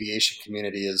 in the aviation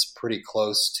community is pretty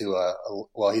close to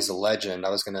well, he's a legend. I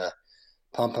was going to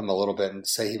pump him a little bit and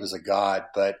say he was a god,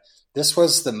 but this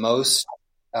was the most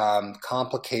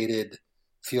complicated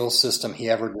fuel system he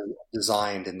ever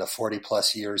designed in the 40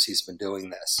 plus years he's been doing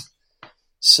this.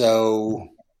 So,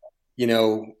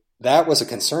 that was a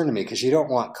concern to me because you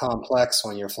don't want complex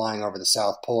when you're flying over the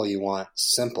South Pole. You want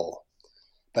simple.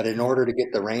 But in order to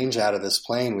get the range out of this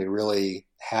plane, we really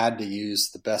had to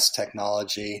use the best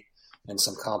technology and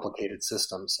some complicated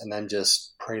systems, and then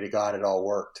just pray to God it all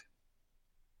worked.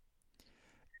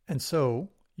 And so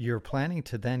you're planning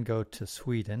to then go to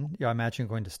Sweden. I imagine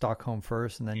going to Stockholm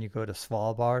first, and then you go to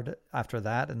Svalbard after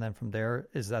that, and then from there,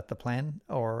 is that the plan?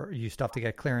 Or you still have to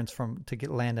get clearance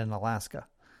to land in Alaska?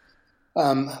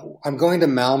 I'm going to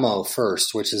Malmo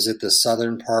first, which is at the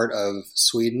southern part of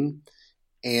Sweden.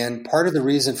 And part of the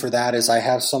reason for that is I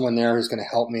have someone there who's going to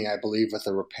help me, I believe, with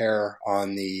a repair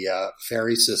on the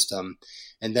ferry system.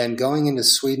 And then going into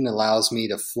Sweden allows me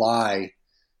to fly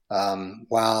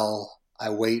while I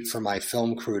wait for my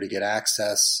film crew to get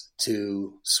access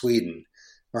to Sweden.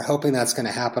 We're hoping that's going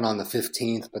to happen on the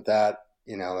 15th, but that,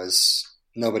 is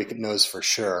nobody knows for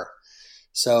sure.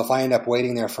 So if I end up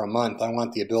waiting there for a month, I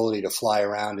want the ability to fly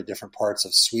around to different parts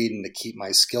of Sweden to keep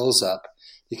my skills up,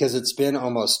 because it's been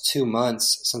almost 2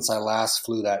 months since I last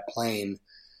flew that plane,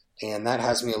 and that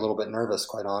has me a little bit nervous,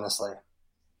 quite honestly.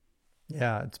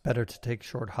 Yeah, it's better to take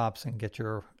short hops and get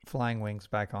your flying wings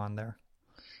back on there.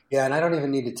 Yeah, and I don't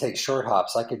even need to take short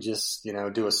hops. I could just,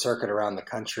 do a circuit around the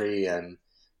country and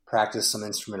practice some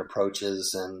instrument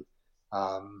approaches and,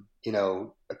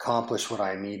 accomplish what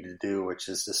I need to do, which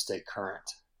is to stay current.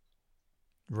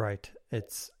 Right.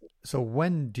 So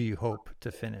when do you hope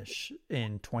to finish?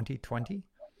 In 2020?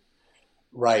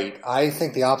 Right. I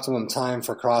think the optimum time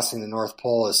for crossing the North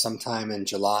Pole is sometime in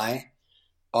July.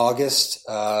 August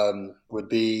would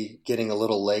be getting a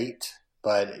little late,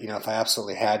 but, if I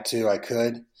absolutely had to, I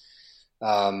could.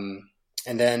 And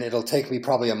then it'll take me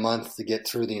probably a month to get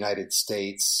through the United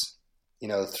States,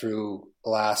 through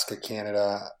Alaska,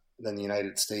 Canada, then the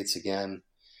United States again,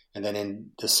 and then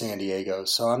into San Diego.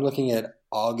 So I'm looking at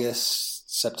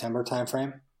August, September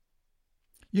timeframe.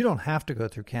 You don't have to go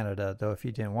through Canada, though, if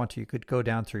you didn't want to. You could go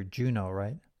down through Juneau,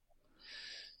 right?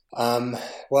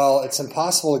 Well, it's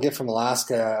impossible to get from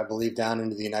Alaska, I believe, down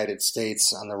into the United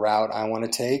States on the route I want to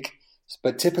take.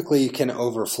 But typically you can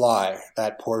overfly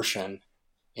that portion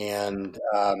and,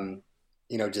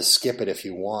 just skip it if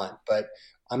you want. But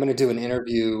I'm going to do an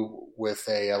interview with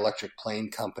a electric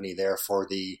plane company there for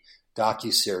the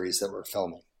docuseries that we're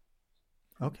filming.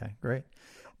 Okay, great.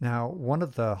 Now, one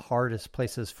of the hardest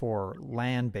places for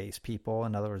land-based people,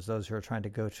 in other words, those who are trying to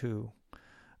go to,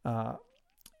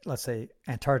 let's say,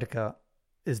 Antarctica,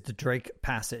 is the Drake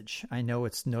Passage. I know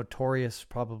it's notorious,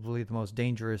 probably the most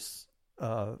dangerous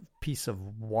piece of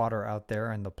water out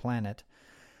there on the planet.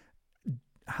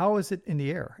 How is it in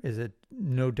the air? Is it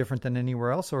no different than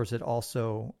anywhere else, or is it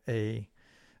also a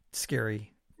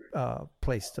scary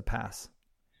place to pass?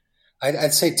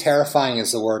 I'd say terrifying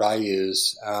is the word I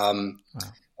use. Wow.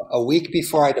 A week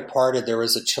before I departed, there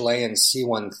was a Chilean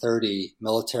C-130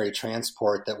 military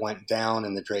transport that went down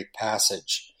in the Drake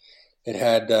Passage. It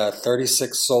had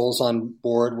 36 souls on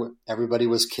board. Everybody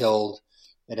was killed.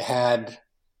 It had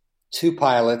 2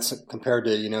 pilots compared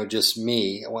to, just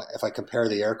me. If I compare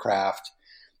the aircraft,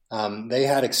 they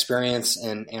had experience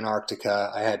in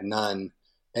Antarctica. I had none.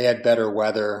 They had better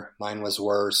weather. Mine was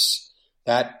worse.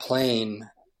 That plane,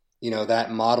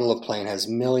 that model of plane has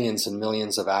millions and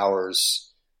millions of hours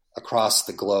across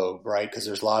the globe, right? Because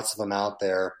there's lots of them out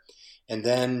there. And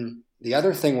then the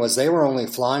other thing was they were only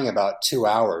flying about 2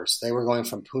 hours. They were going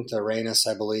from Punta Arenas,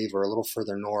 I believe, or a little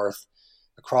further north,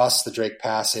 across the Drake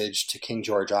Passage to King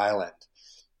George Island.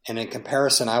 And in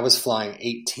comparison, I was flying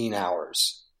 18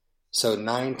 hours. so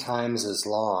 9 times as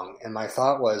long. And my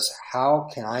thought was, how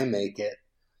can I make it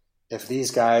if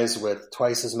these guys with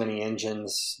twice as many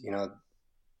engines,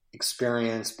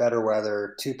 experience, better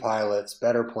weather, 2 pilots,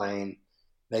 better plane,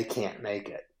 they can't make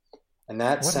it. And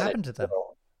that What happened to them?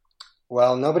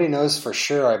 Well, nobody knows for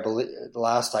sure, I believe, the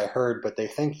last I heard, but they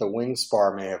think the wing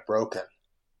spar may have broken.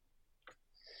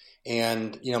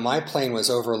 And, my plane was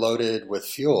overloaded with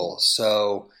fuel,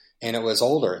 and it was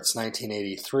older. It's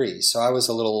 1983. So I was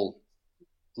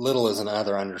little is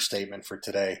another understatement for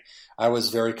today. I was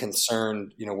very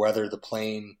concerned, whether the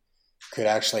plane could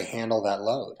actually handle that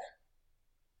load.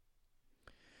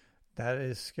 That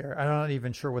is scary. I'm not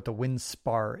even sure what the wind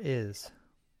spar is.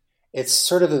 It's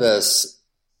sort of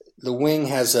the wing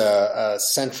has a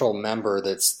central member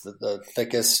that's the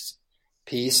thickest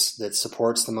piece that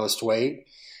supports the most weight.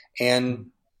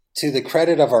 And to the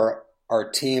credit of our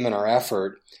team and our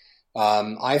effort,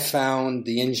 I found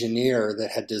the engineer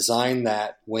that had designed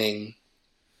that wing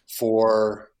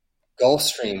for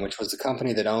Gulfstream, which was the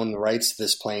company that owned the rights to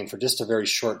this plane for just a very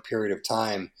short period of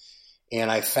time. And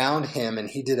I found him, and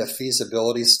he did a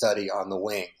feasibility study on the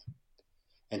wing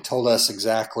and told us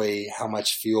exactly how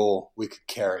much fuel we could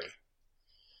carry.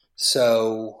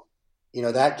 So,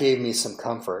 that gave me some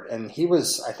comfort. And he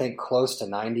was, I think, close to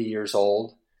 90 years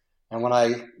old. And when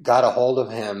I got a hold of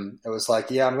him, it was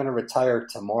like, yeah, I'm going to retire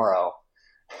tomorrow.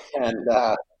 And,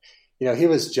 he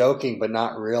was joking, but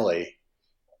not really.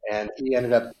 And he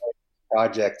ended up doing the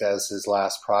project as his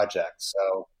last project.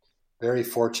 So very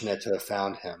fortunate to have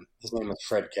found him. His name was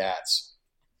Fred Gatz.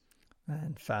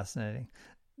 Man, fascinating.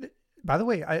 By the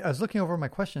way, I was looking over my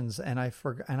questions and I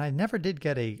forgot, and I never did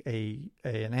get an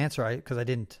answer because I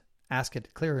didn't ask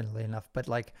it clearly enough. But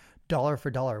like dollar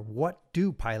for dollar, what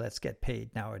do pilots get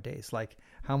paid nowadays? Like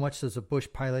how much does a Bush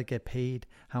pilot get paid?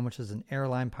 How much does an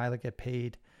airline pilot get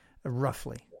paid?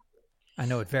 Roughly. I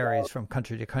know it varies from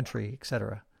country to country, et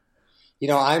cetera. You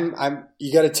got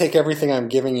to take everything I'm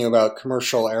giving you about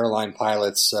commercial airline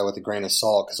pilots with a grain of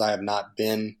salt, because I have not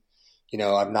been,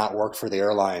 I've not worked for the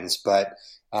airlines, but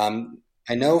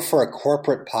I know for a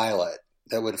corporate pilot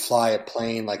that would fly a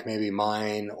plane like maybe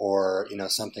mine or,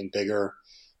 something bigger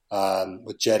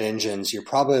with jet engines, you're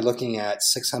probably looking at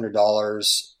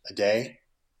 $600 a day.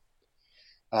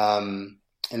 And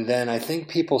then I think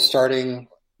people starting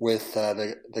with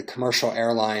the commercial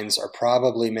airlines are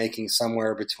probably making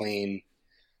somewhere between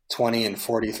 20 and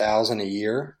 40,000 a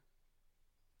year.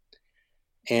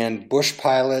 And Bush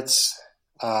pilots,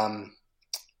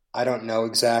 I don't know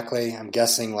exactly. I'm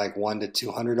guessing like $100 to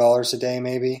 $200 a day,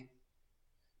 maybe.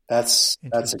 That's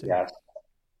a guess.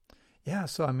 Yeah.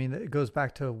 So, I mean, it goes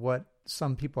back to what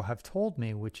some people have told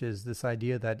me, which is this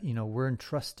idea that, we're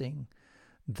entrusting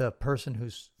the person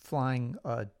who's flying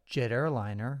a jet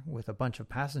airliner with a bunch of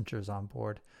passengers on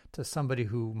board to somebody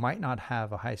who might not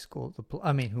have a high school,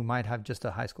 who might have just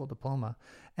a high school diploma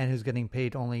and who's getting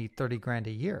paid only $30,000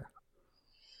 a year.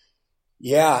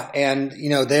 Yeah. And,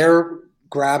 they're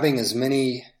grabbing as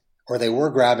many, or they were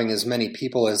grabbing as many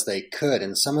people as they could.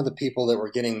 And some of the people that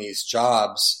were getting these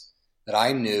jobs that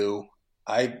I knew,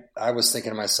 I was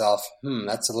thinking to myself,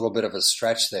 that's a little bit of a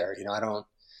stretch there. I don't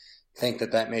think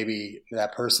that maybe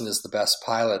that person is the best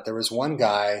pilot. There was one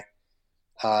guy,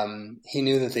 he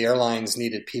knew that the airlines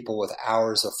needed people with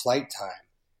hours of flight time.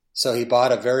 So he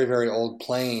bought a very, very old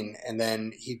plane, and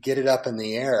then he'd get it up in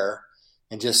the air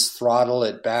and just throttle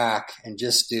it back and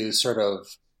just do sort of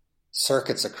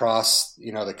circuits across,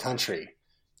 the country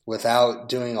without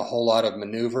doing a whole lot of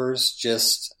maneuvers,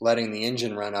 just letting the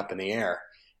engine run up in the air.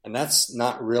 And that's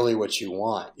not really what you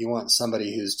want. You want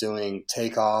somebody who's doing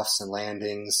takeoffs and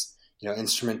landings,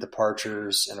 instrument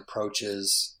departures and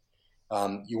approaches.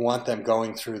 You want them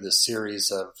going through the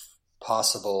series of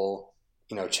possible,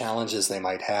 challenges they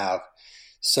might have.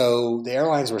 So the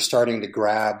airlines were starting to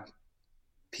grab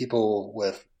people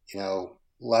with,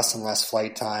 less and less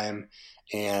flight time,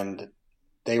 and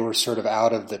they were sort of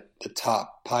out of the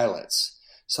top pilots.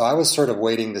 So I was sort of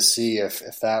waiting to see if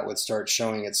that would start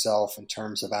showing itself in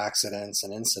terms of accidents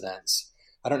and incidents.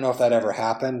 I don't know if that ever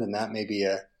happened, and that may be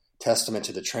a testament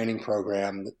to the training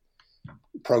programs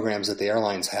that the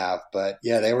airlines have. But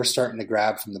yeah, they were starting to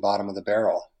grab from the bottom of the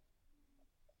barrel.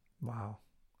 Wow.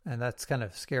 And that's kind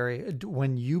of scary.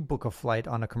 When you book a flight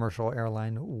on a commercial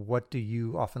airline, what do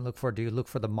you often look for? Do you look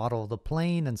for the model of the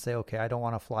plane and say, okay, I don't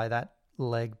want to fly that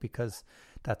leg because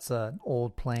that's an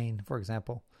old plane, for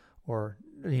example, or,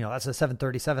 that's a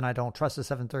 737. I don't trust a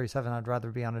 737. I'd rather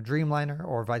be on a Dreamliner,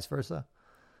 or vice versa.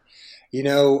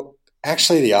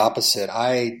 Actually the opposite.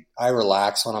 I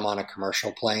relax when I'm on a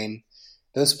commercial plane.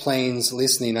 Those planes, at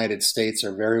least in the United States,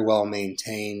 are very well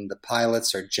maintained. The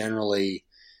pilots are generally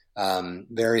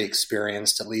very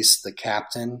experienced, at least the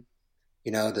captain,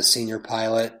 the senior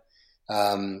pilot,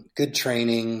 good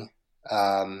training,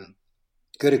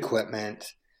 good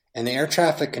equipment. And the air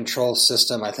traffic control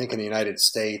system, I think in the United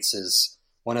States, is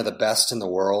one of the best in the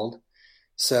world.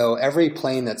 So every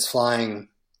plane that's flying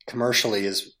commercially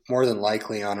is more than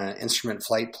likely on an instrument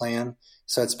flight plan.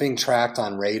 So it's being tracked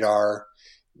on radar.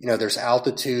 There's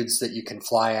altitudes that you can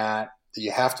fly at, that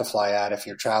you have to fly at if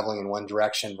you're traveling in one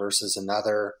direction versus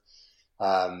another.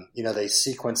 They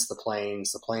sequence the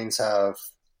planes. The planes have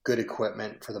good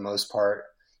equipment for the most part.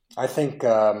 I think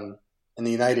in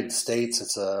the United States,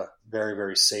 it's a very,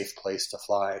 very safe place to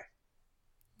fly.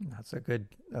 That's a good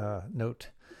note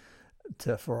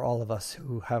for all of us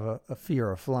who have a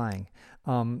fear of flying.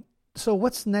 So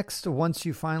what's next once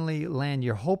you finally land?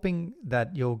 You're hoping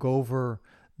that you'll go over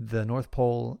the North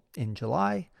Pole in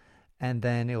July, and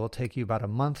then it will take you about a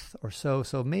month or so.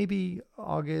 So maybe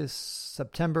August,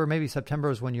 September, maybe September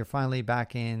is when you're finally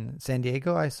back in San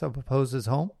Diego, I suppose, is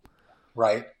home?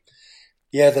 Right.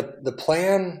 Yeah, the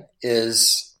plan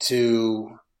is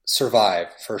to survive,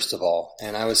 first of all.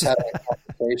 And I was having a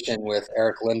conversation with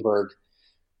Eric Lindbergh,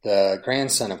 the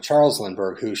grandson of Charles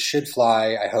Lindbergh, who should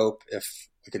fly, I hope, if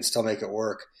we can still make it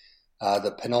work,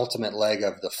 the penultimate leg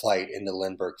of the flight into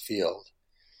Lindbergh Field.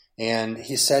 And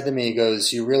he said to me, he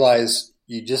goes, "You realize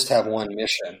you just have one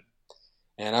mission."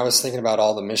 And I was thinking about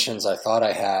all the missions I thought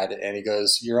I had. And he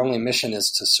goes, "Your only mission is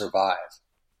to survive."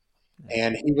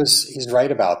 And he's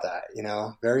right about that,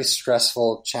 very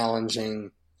stressful,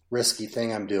 challenging, risky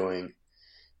thing I'm doing.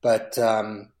 But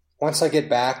once I get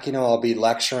back, I'll be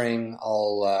lecturing.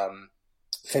 I'll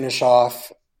finish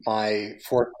off my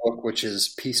fourth book, which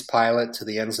is Peace Pilot to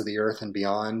the Ends of the Earth and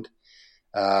Beyond.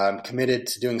 I'm committed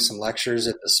to doing some lectures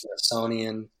at the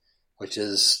Smithsonian, which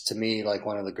is to me like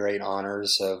one of the great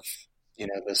honors of,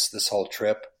 this whole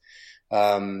trip.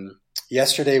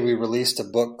 Yesterday we released a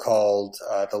book called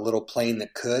The Little Plane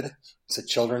That Could. It's a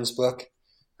children's book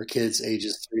for kids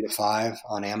ages 3 to 5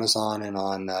 on Amazon and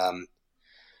on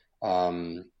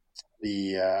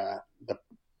the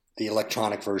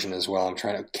electronic version as well. I'm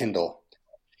trying to Kindle.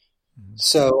 Mm-hmm.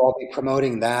 So I'll be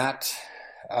promoting that.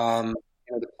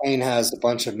 The plane has a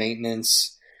bunch of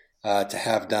maintenance to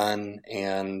have done,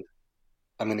 and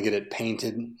I'm going to get it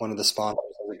painted. One of the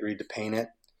sponsors has agreed to paint it.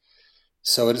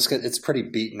 So it's pretty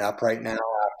beaten up right now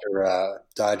after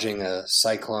dodging a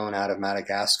cyclone out of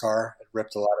Madagascar. It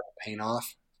ripped a lot of the paint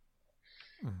off.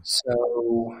 Mm.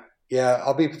 So, yeah,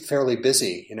 I'll be fairly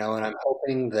busy, and I'm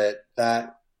hoping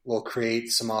that will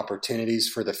create some opportunities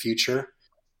for the future.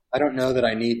 I don't know that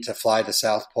I need to fly the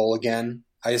South Pole again.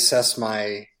 I assess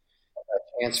my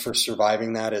chance for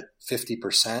surviving that at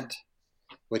 50%,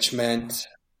 which meant,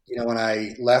 when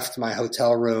I left my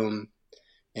hotel room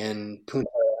in Punta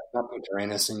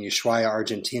Arenas in Ushuaia,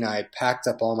 Argentina, I had packed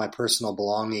up all my personal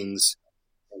belongings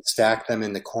and stacked them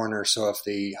in the corner. So if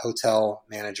the hotel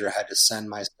manager had to send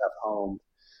my stuff home,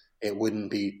 it wouldn't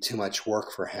be too much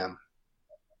work for him.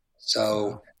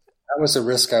 So that was a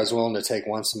risk I was willing to take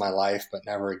once in my life, but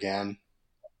never again.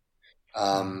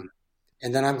 And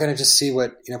then I'm going to just see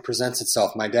what, presents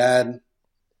itself. My dad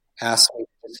asked me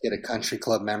to just get a country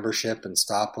club membership and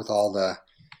stop with all the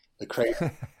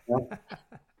crazy.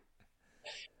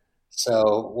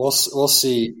 So we'll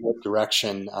see what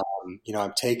direction,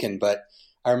 I'm taken. But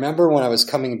I remember when I was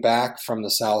coming back from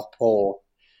the South Pole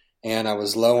and I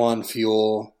was low on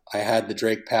fuel, I had the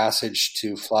Drake Passage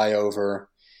to fly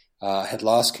over, had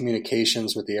lost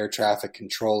communications with the air traffic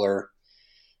controller,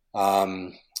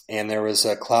 and there was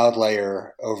a cloud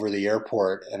layer over the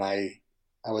airport, and I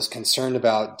was concerned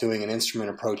about doing an instrument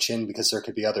approach in because there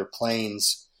could be other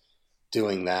planes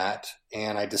doing that.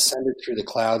 And I descended through the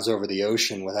clouds over the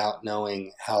ocean without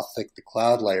knowing how thick the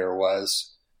cloud layer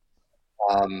was.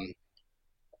 I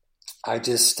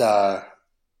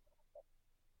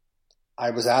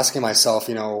was asking myself,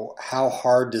 how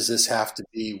hard does this have to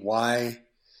be? Why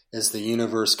is the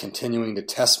universe continuing to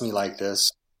test me like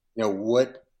this?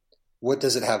 What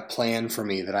does it have planned for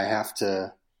me that I have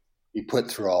to be put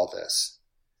through all this?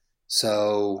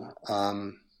 So,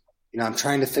 I'm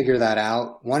trying to figure that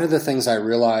out. One of the things I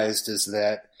realized is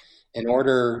that in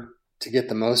order to get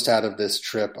the most out of this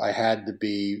trip, I had to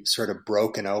be sort of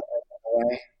broken open in a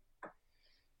way.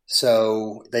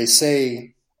 So they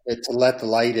say that to let the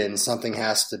light in, something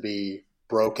has to be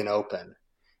broken open.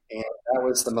 And that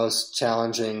was the most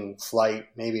challenging flight,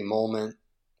 maybe moment,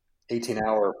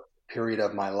 18-hour period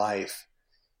of my life.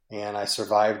 And I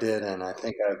survived it, and I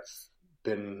think I've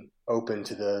been open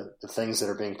to the things that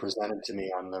are being presented to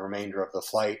me on the remainder of the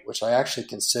flight, which I actually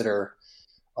consider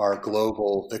our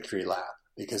global victory lap,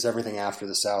 because everything after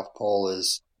the South Pole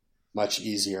is much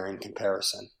easier in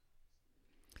comparison.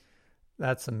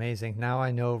 That's amazing. Now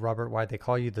I know, Robert, why they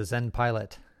call you the Zen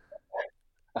pilot.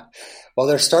 Well,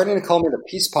 they're starting to call me the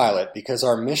peace pilot because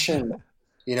our mission,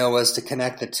 was to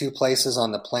connect the two places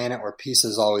on the planet where peace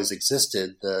has always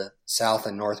existed, the South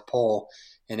and North Pole,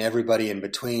 and everybody in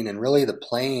between. And really the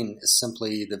plane is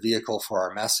simply the vehicle for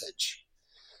our message.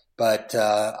 But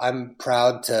I'm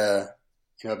proud to,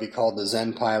 be called the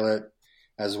Zen pilot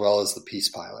as well as the peace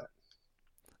pilot.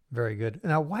 Very good.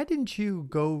 Now, why didn't you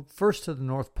go first to the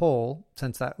North Pole,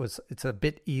 since it's a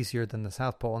bit easier than the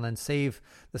South Pole, and then save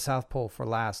the South Pole for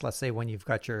last? Let's say when you've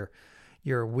got your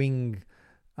wing,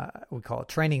 we call it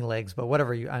training legs, but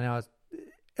whatever I know,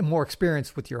 more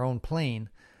experience with your own plane.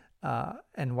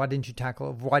 And why did you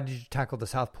tackle the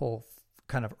South Pole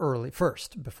kind of early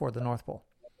first before the North Pole?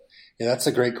 Yeah, that's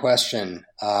a great question.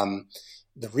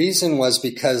 The reason was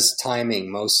because timing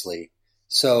mostly.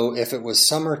 So if it was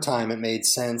summertime, it made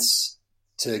sense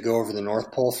to go over the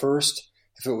North Pole first.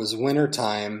 If it was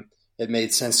wintertime, it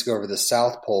made sense to go over the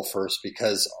South Pole first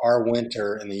because our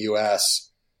winter in the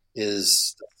U.S.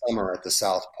 is the summer at the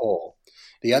South Pole.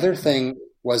 The other thing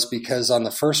was because on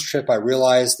the first trip, I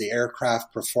realized the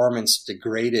aircraft performance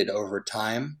degraded over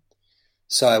time.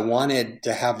 So I wanted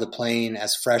to have the plane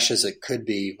as fresh as it could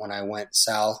be when I went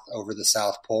south over the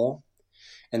South Pole.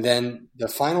 And then the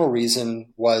final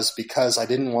reason was because I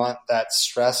didn't want that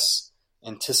stress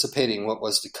anticipating what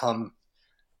was to come,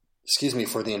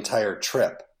 for the entire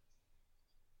trip.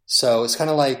 So it's kind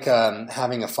of like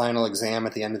having a final exam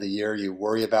at the end of the year. You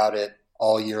worry about it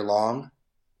all year long.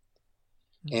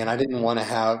 And I didn't want to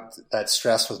have that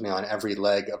stress with me on every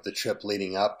leg of the trip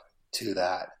leading up to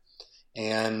that.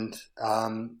 And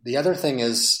the other thing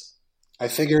is I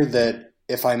figured that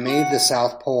if I made the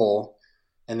South Pole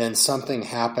and then something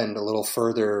happened a little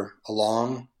further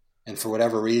along, and for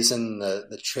whatever reason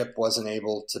the trip wasn't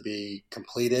able to be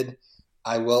completed,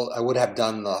 I would have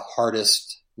done the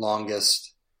hardest,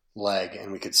 longest leg,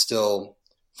 and we could still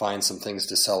find some things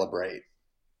to celebrate.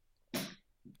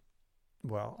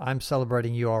 Well, I'm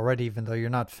celebrating you already, even though you're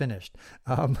not finished.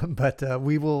 But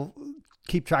we will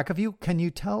keep track of you. Can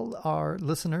you tell our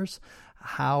listeners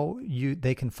how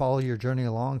they can follow your journey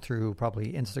along through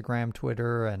probably Instagram,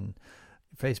 Twitter, and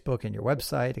Facebook, and your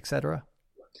website, etc.?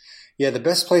 Yeah, the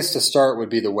best place to start would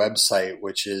be the website,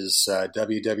 which is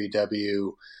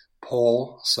www.pole,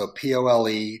 so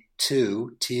POLE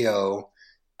 2, TO,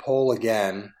 pole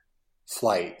again,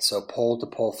 flight, so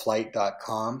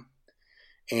pole2poleflight.com.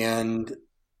 And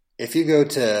if you go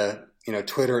to,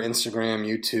 Twitter, Instagram,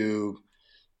 YouTube,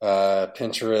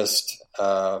 Pinterest,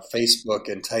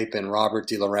 Facebook, and type in Robert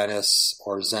DeLaurentis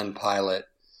or Zen Pilot,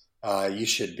 you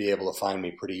should be able to find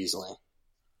me pretty easily.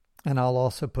 And I'll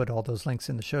also put all those links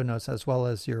in the show notes, as well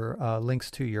as your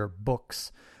links to your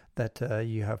books that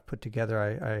you have put together.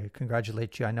 I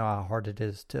congratulate you. I know how hard it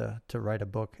is to write a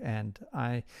book. And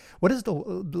the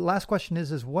last question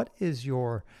is what is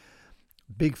your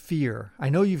big fear? I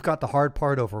know you've got the hard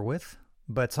part over with,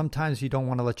 but sometimes you don't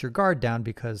want to let your guard down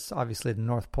because obviously the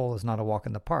North Pole is not a walk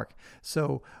in the park.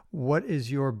 So what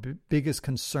is your biggest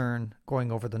concern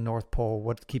going over the North Pole?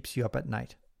 What keeps you up at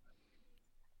night?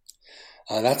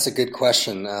 That's a good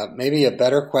question. Maybe a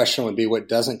better question would be what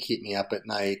doesn't keep me up at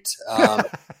night. I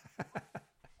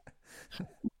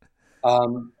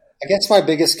guess my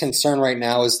biggest concern right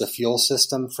now is the fuel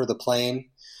system for the plane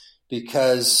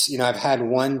because, I've had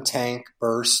one tank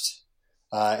burst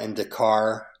in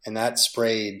Dakar, and that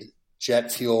sprayed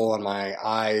jet fuel on my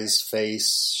eyes,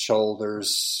 face,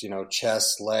 shoulders,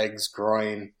 chest, legs,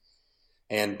 groin,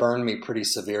 and burned me pretty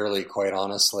severely, quite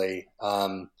honestly.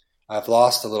 I've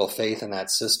lost a little faith in that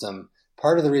system.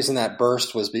 Part of the reason that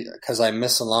burst was because I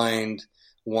misaligned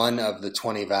one of the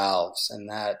 20 valves, and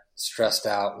that stressed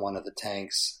out one of the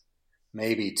tanks,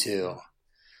 maybe two.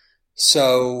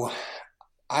 So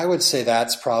I would say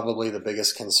that's probably the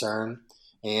biggest concern.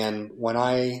 And when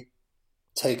I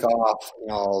take off,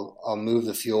 I'll move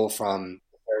the fuel from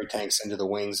the ferry tanks into the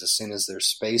wings as soon as there's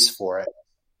space for it.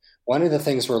 One of the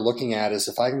things we're looking at is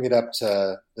if I can get up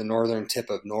to the northern tip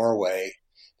of Norway,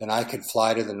 then I could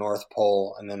fly to the North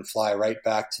Pole and then fly right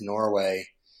back to Norway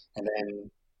and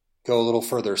then go a little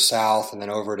further south and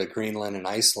then over to Greenland and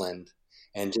Iceland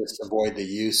and just avoid the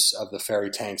use of the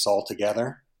ferry tanks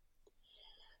altogether.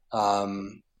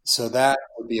 So that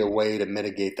would be a way to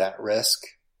mitigate that risk.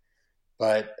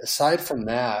 But aside from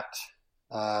that,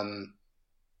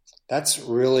 that's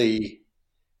really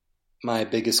my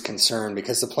biggest concern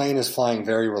because the plane is flying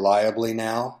very reliably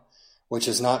now, which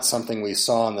is not something we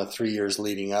saw in the 3 years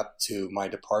leading up to my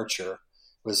departure.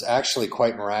 It was actually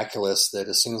quite miraculous that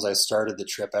as soon as I started the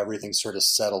trip, everything sort of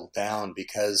settled down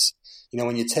because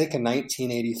when you take a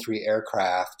 1983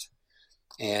 aircraft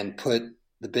and put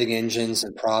the big engines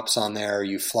and props on there,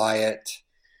 you fly it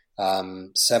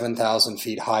 7,000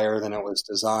 feet higher than it was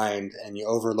designed, and you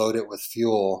overload it with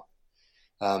fuel,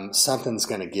 something's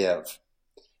going to give.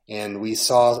 And we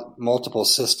saw multiple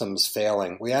systems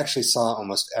failing. We actually saw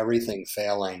almost everything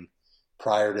failing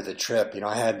prior to the trip.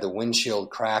 I had the windshield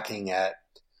cracking at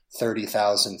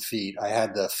 30,000 feet. I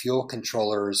had the fuel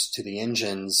controllers to the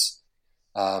engines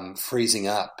freezing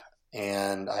up.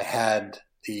 And I had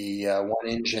the one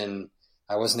engine,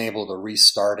 I wasn't able to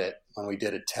restart it when we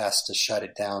did a test to shut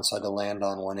it down. So I had to land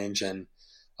on one engine.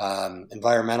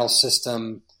 Environmental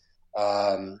system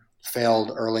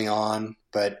failed early on,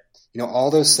 but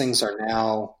all those things are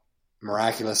now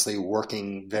miraculously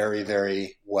working very,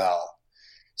 very well.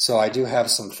 So I do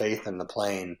have some faith in the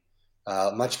plane,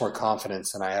 much more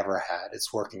confidence than I ever had.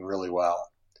 It's working really well.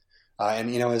 And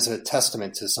is a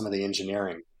testament to some of the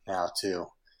engineering now too.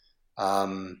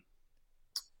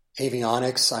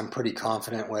 Avionics, I'm pretty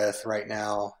confident with right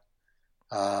now.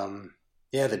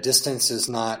 The distance is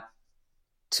not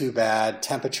too bad.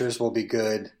 Temperatures will be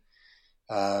good.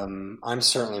 I'm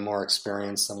certainly more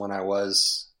experienced than when I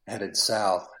was headed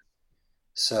south.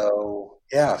 So,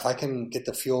 if I can get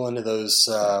the fuel into those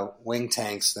wing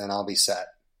tanks, then I'll be set.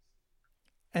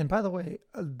 And by the way,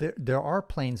 there are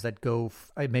planes that go,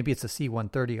 maybe it's a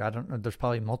C-130, I don't know, there's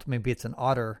probably multiple, maybe it's an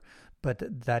Otter,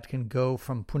 but that can go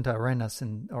from Punta Arenas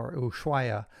or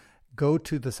Ushuaia, go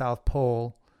to the South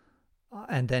Pole,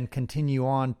 and then continue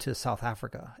on to South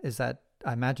Africa. Is that,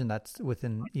 I imagine that's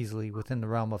easily within the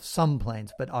realm of some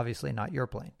planes, but obviously not your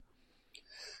plane.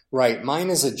 Right. Mine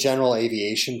is a general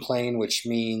aviation plane, which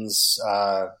means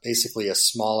basically a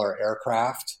smaller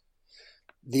aircraft.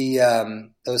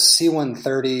 Those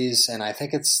C-130s, and I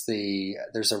think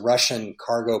there's a Russian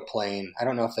cargo plane. I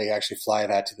don't know if they actually fly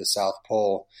that to the South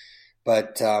Pole,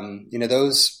 but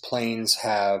those planes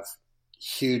have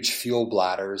huge fuel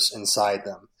bladders inside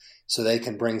them. So they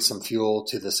can bring some fuel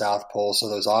to the South Pole, so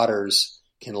those Otters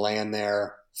can land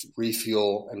there,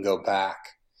 refuel, and go back.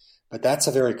 But that's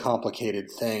a very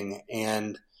complicated thing,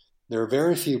 and there are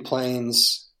very few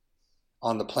planes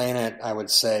on the planet, I would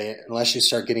say, unless you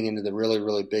start getting into the really,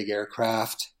 really big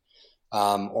aircraft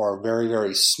or very,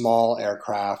 very small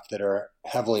aircraft that are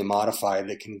heavily modified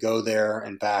that can go there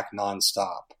and back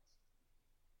nonstop.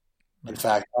 In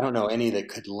fact, I don't know any that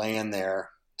could land there,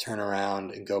 turn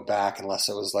around, and go back unless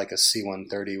it was like a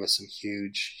C-130 with some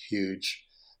huge, huge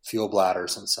fuel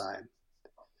bladders inside.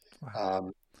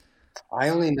 Wow. I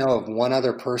only know of one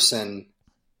other person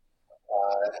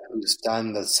who's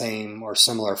done the same or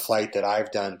similar flight that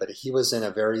I've done, but he was in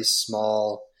a very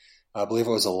small, I believe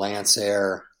it was a Lance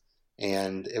Air,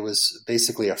 and it was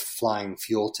basically a flying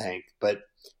fuel tank. But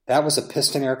that was a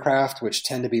piston aircraft, which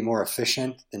tend to be more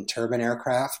efficient than turbine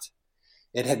aircraft.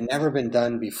 It had never been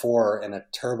done before in a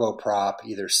turboprop,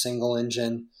 either single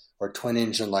engine or twin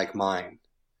engine like mine.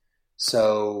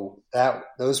 So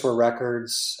those were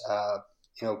records.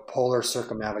 Polar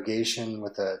circumnavigation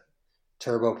with a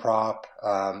turboprop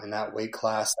in that weight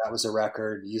class, that was a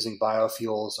record. Using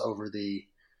biofuels over the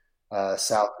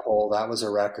South Pole, that was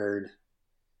a record.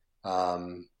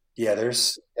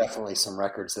 There's definitely some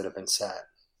records that have been set.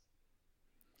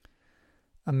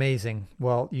 Amazing.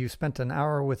 Well, you spent an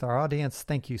hour with our audience.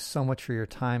 Thank you so much for your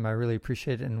time. I really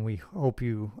appreciate it, and we hope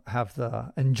you have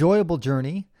the enjoyable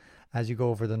journey as you go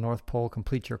over the North Pole,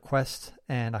 complete your quest,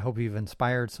 and I hope you've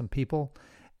inspired some people.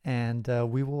 And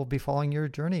we will be following your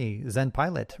journey. Zen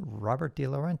pilot, Robert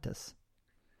DeLaurentis.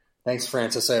 Thanks,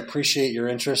 Francis. I appreciate your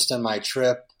interest in my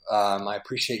trip. I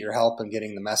appreciate your help in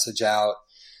getting the message out.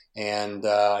 And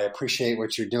I appreciate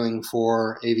what you're doing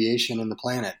for aviation and the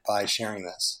planet by sharing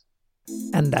this.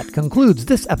 And that concludes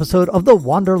this episode of the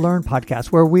Wander Learn podcast,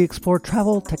 where we explore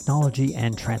travel, technology,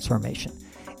 and transformation.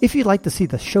 If you'd like to see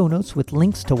the show notes with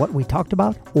links to what we talked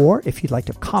about, or if you'd like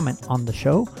to comment on the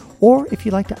show, or if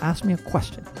you'd like to ask me a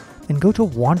question, then go to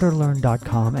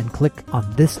wanderlearn.com and click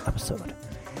on this episode.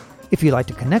 If you'd like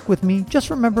to connect with me,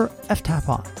 just remember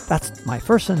FTapon. That's my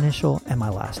first initial and my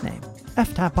last name.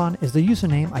 FTapon is the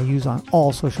username I use on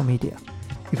all social media.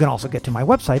 You can also get to my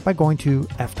website by going to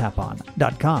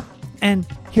ftapon.com. And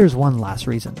here's one last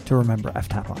reason to remember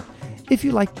FTapon. If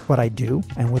you like what I do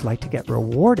and would like to get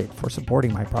rewarded for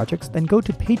supporting my projects, then go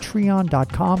to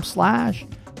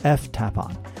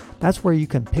patreon.com/ftapon. That's where you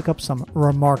can pick up some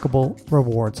remarkable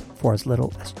rewards for as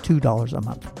little as $2 a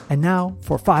month. And now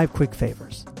for 5 quick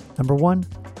favors. Number 1,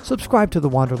 subscribe to the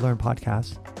Wander Learn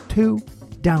podcast. 2,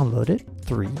 download it.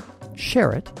 3,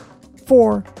 share it.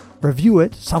 4, review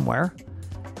it somewhere.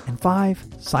 And 5,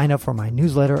 sign up for my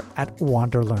newsletter at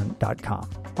wanderlearn.com.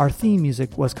 Our theme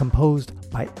music was composed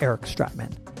by Eric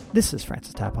Stratman. This is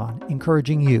Francis Tapon,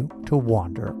 encouraging you to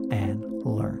wander and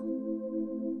learn.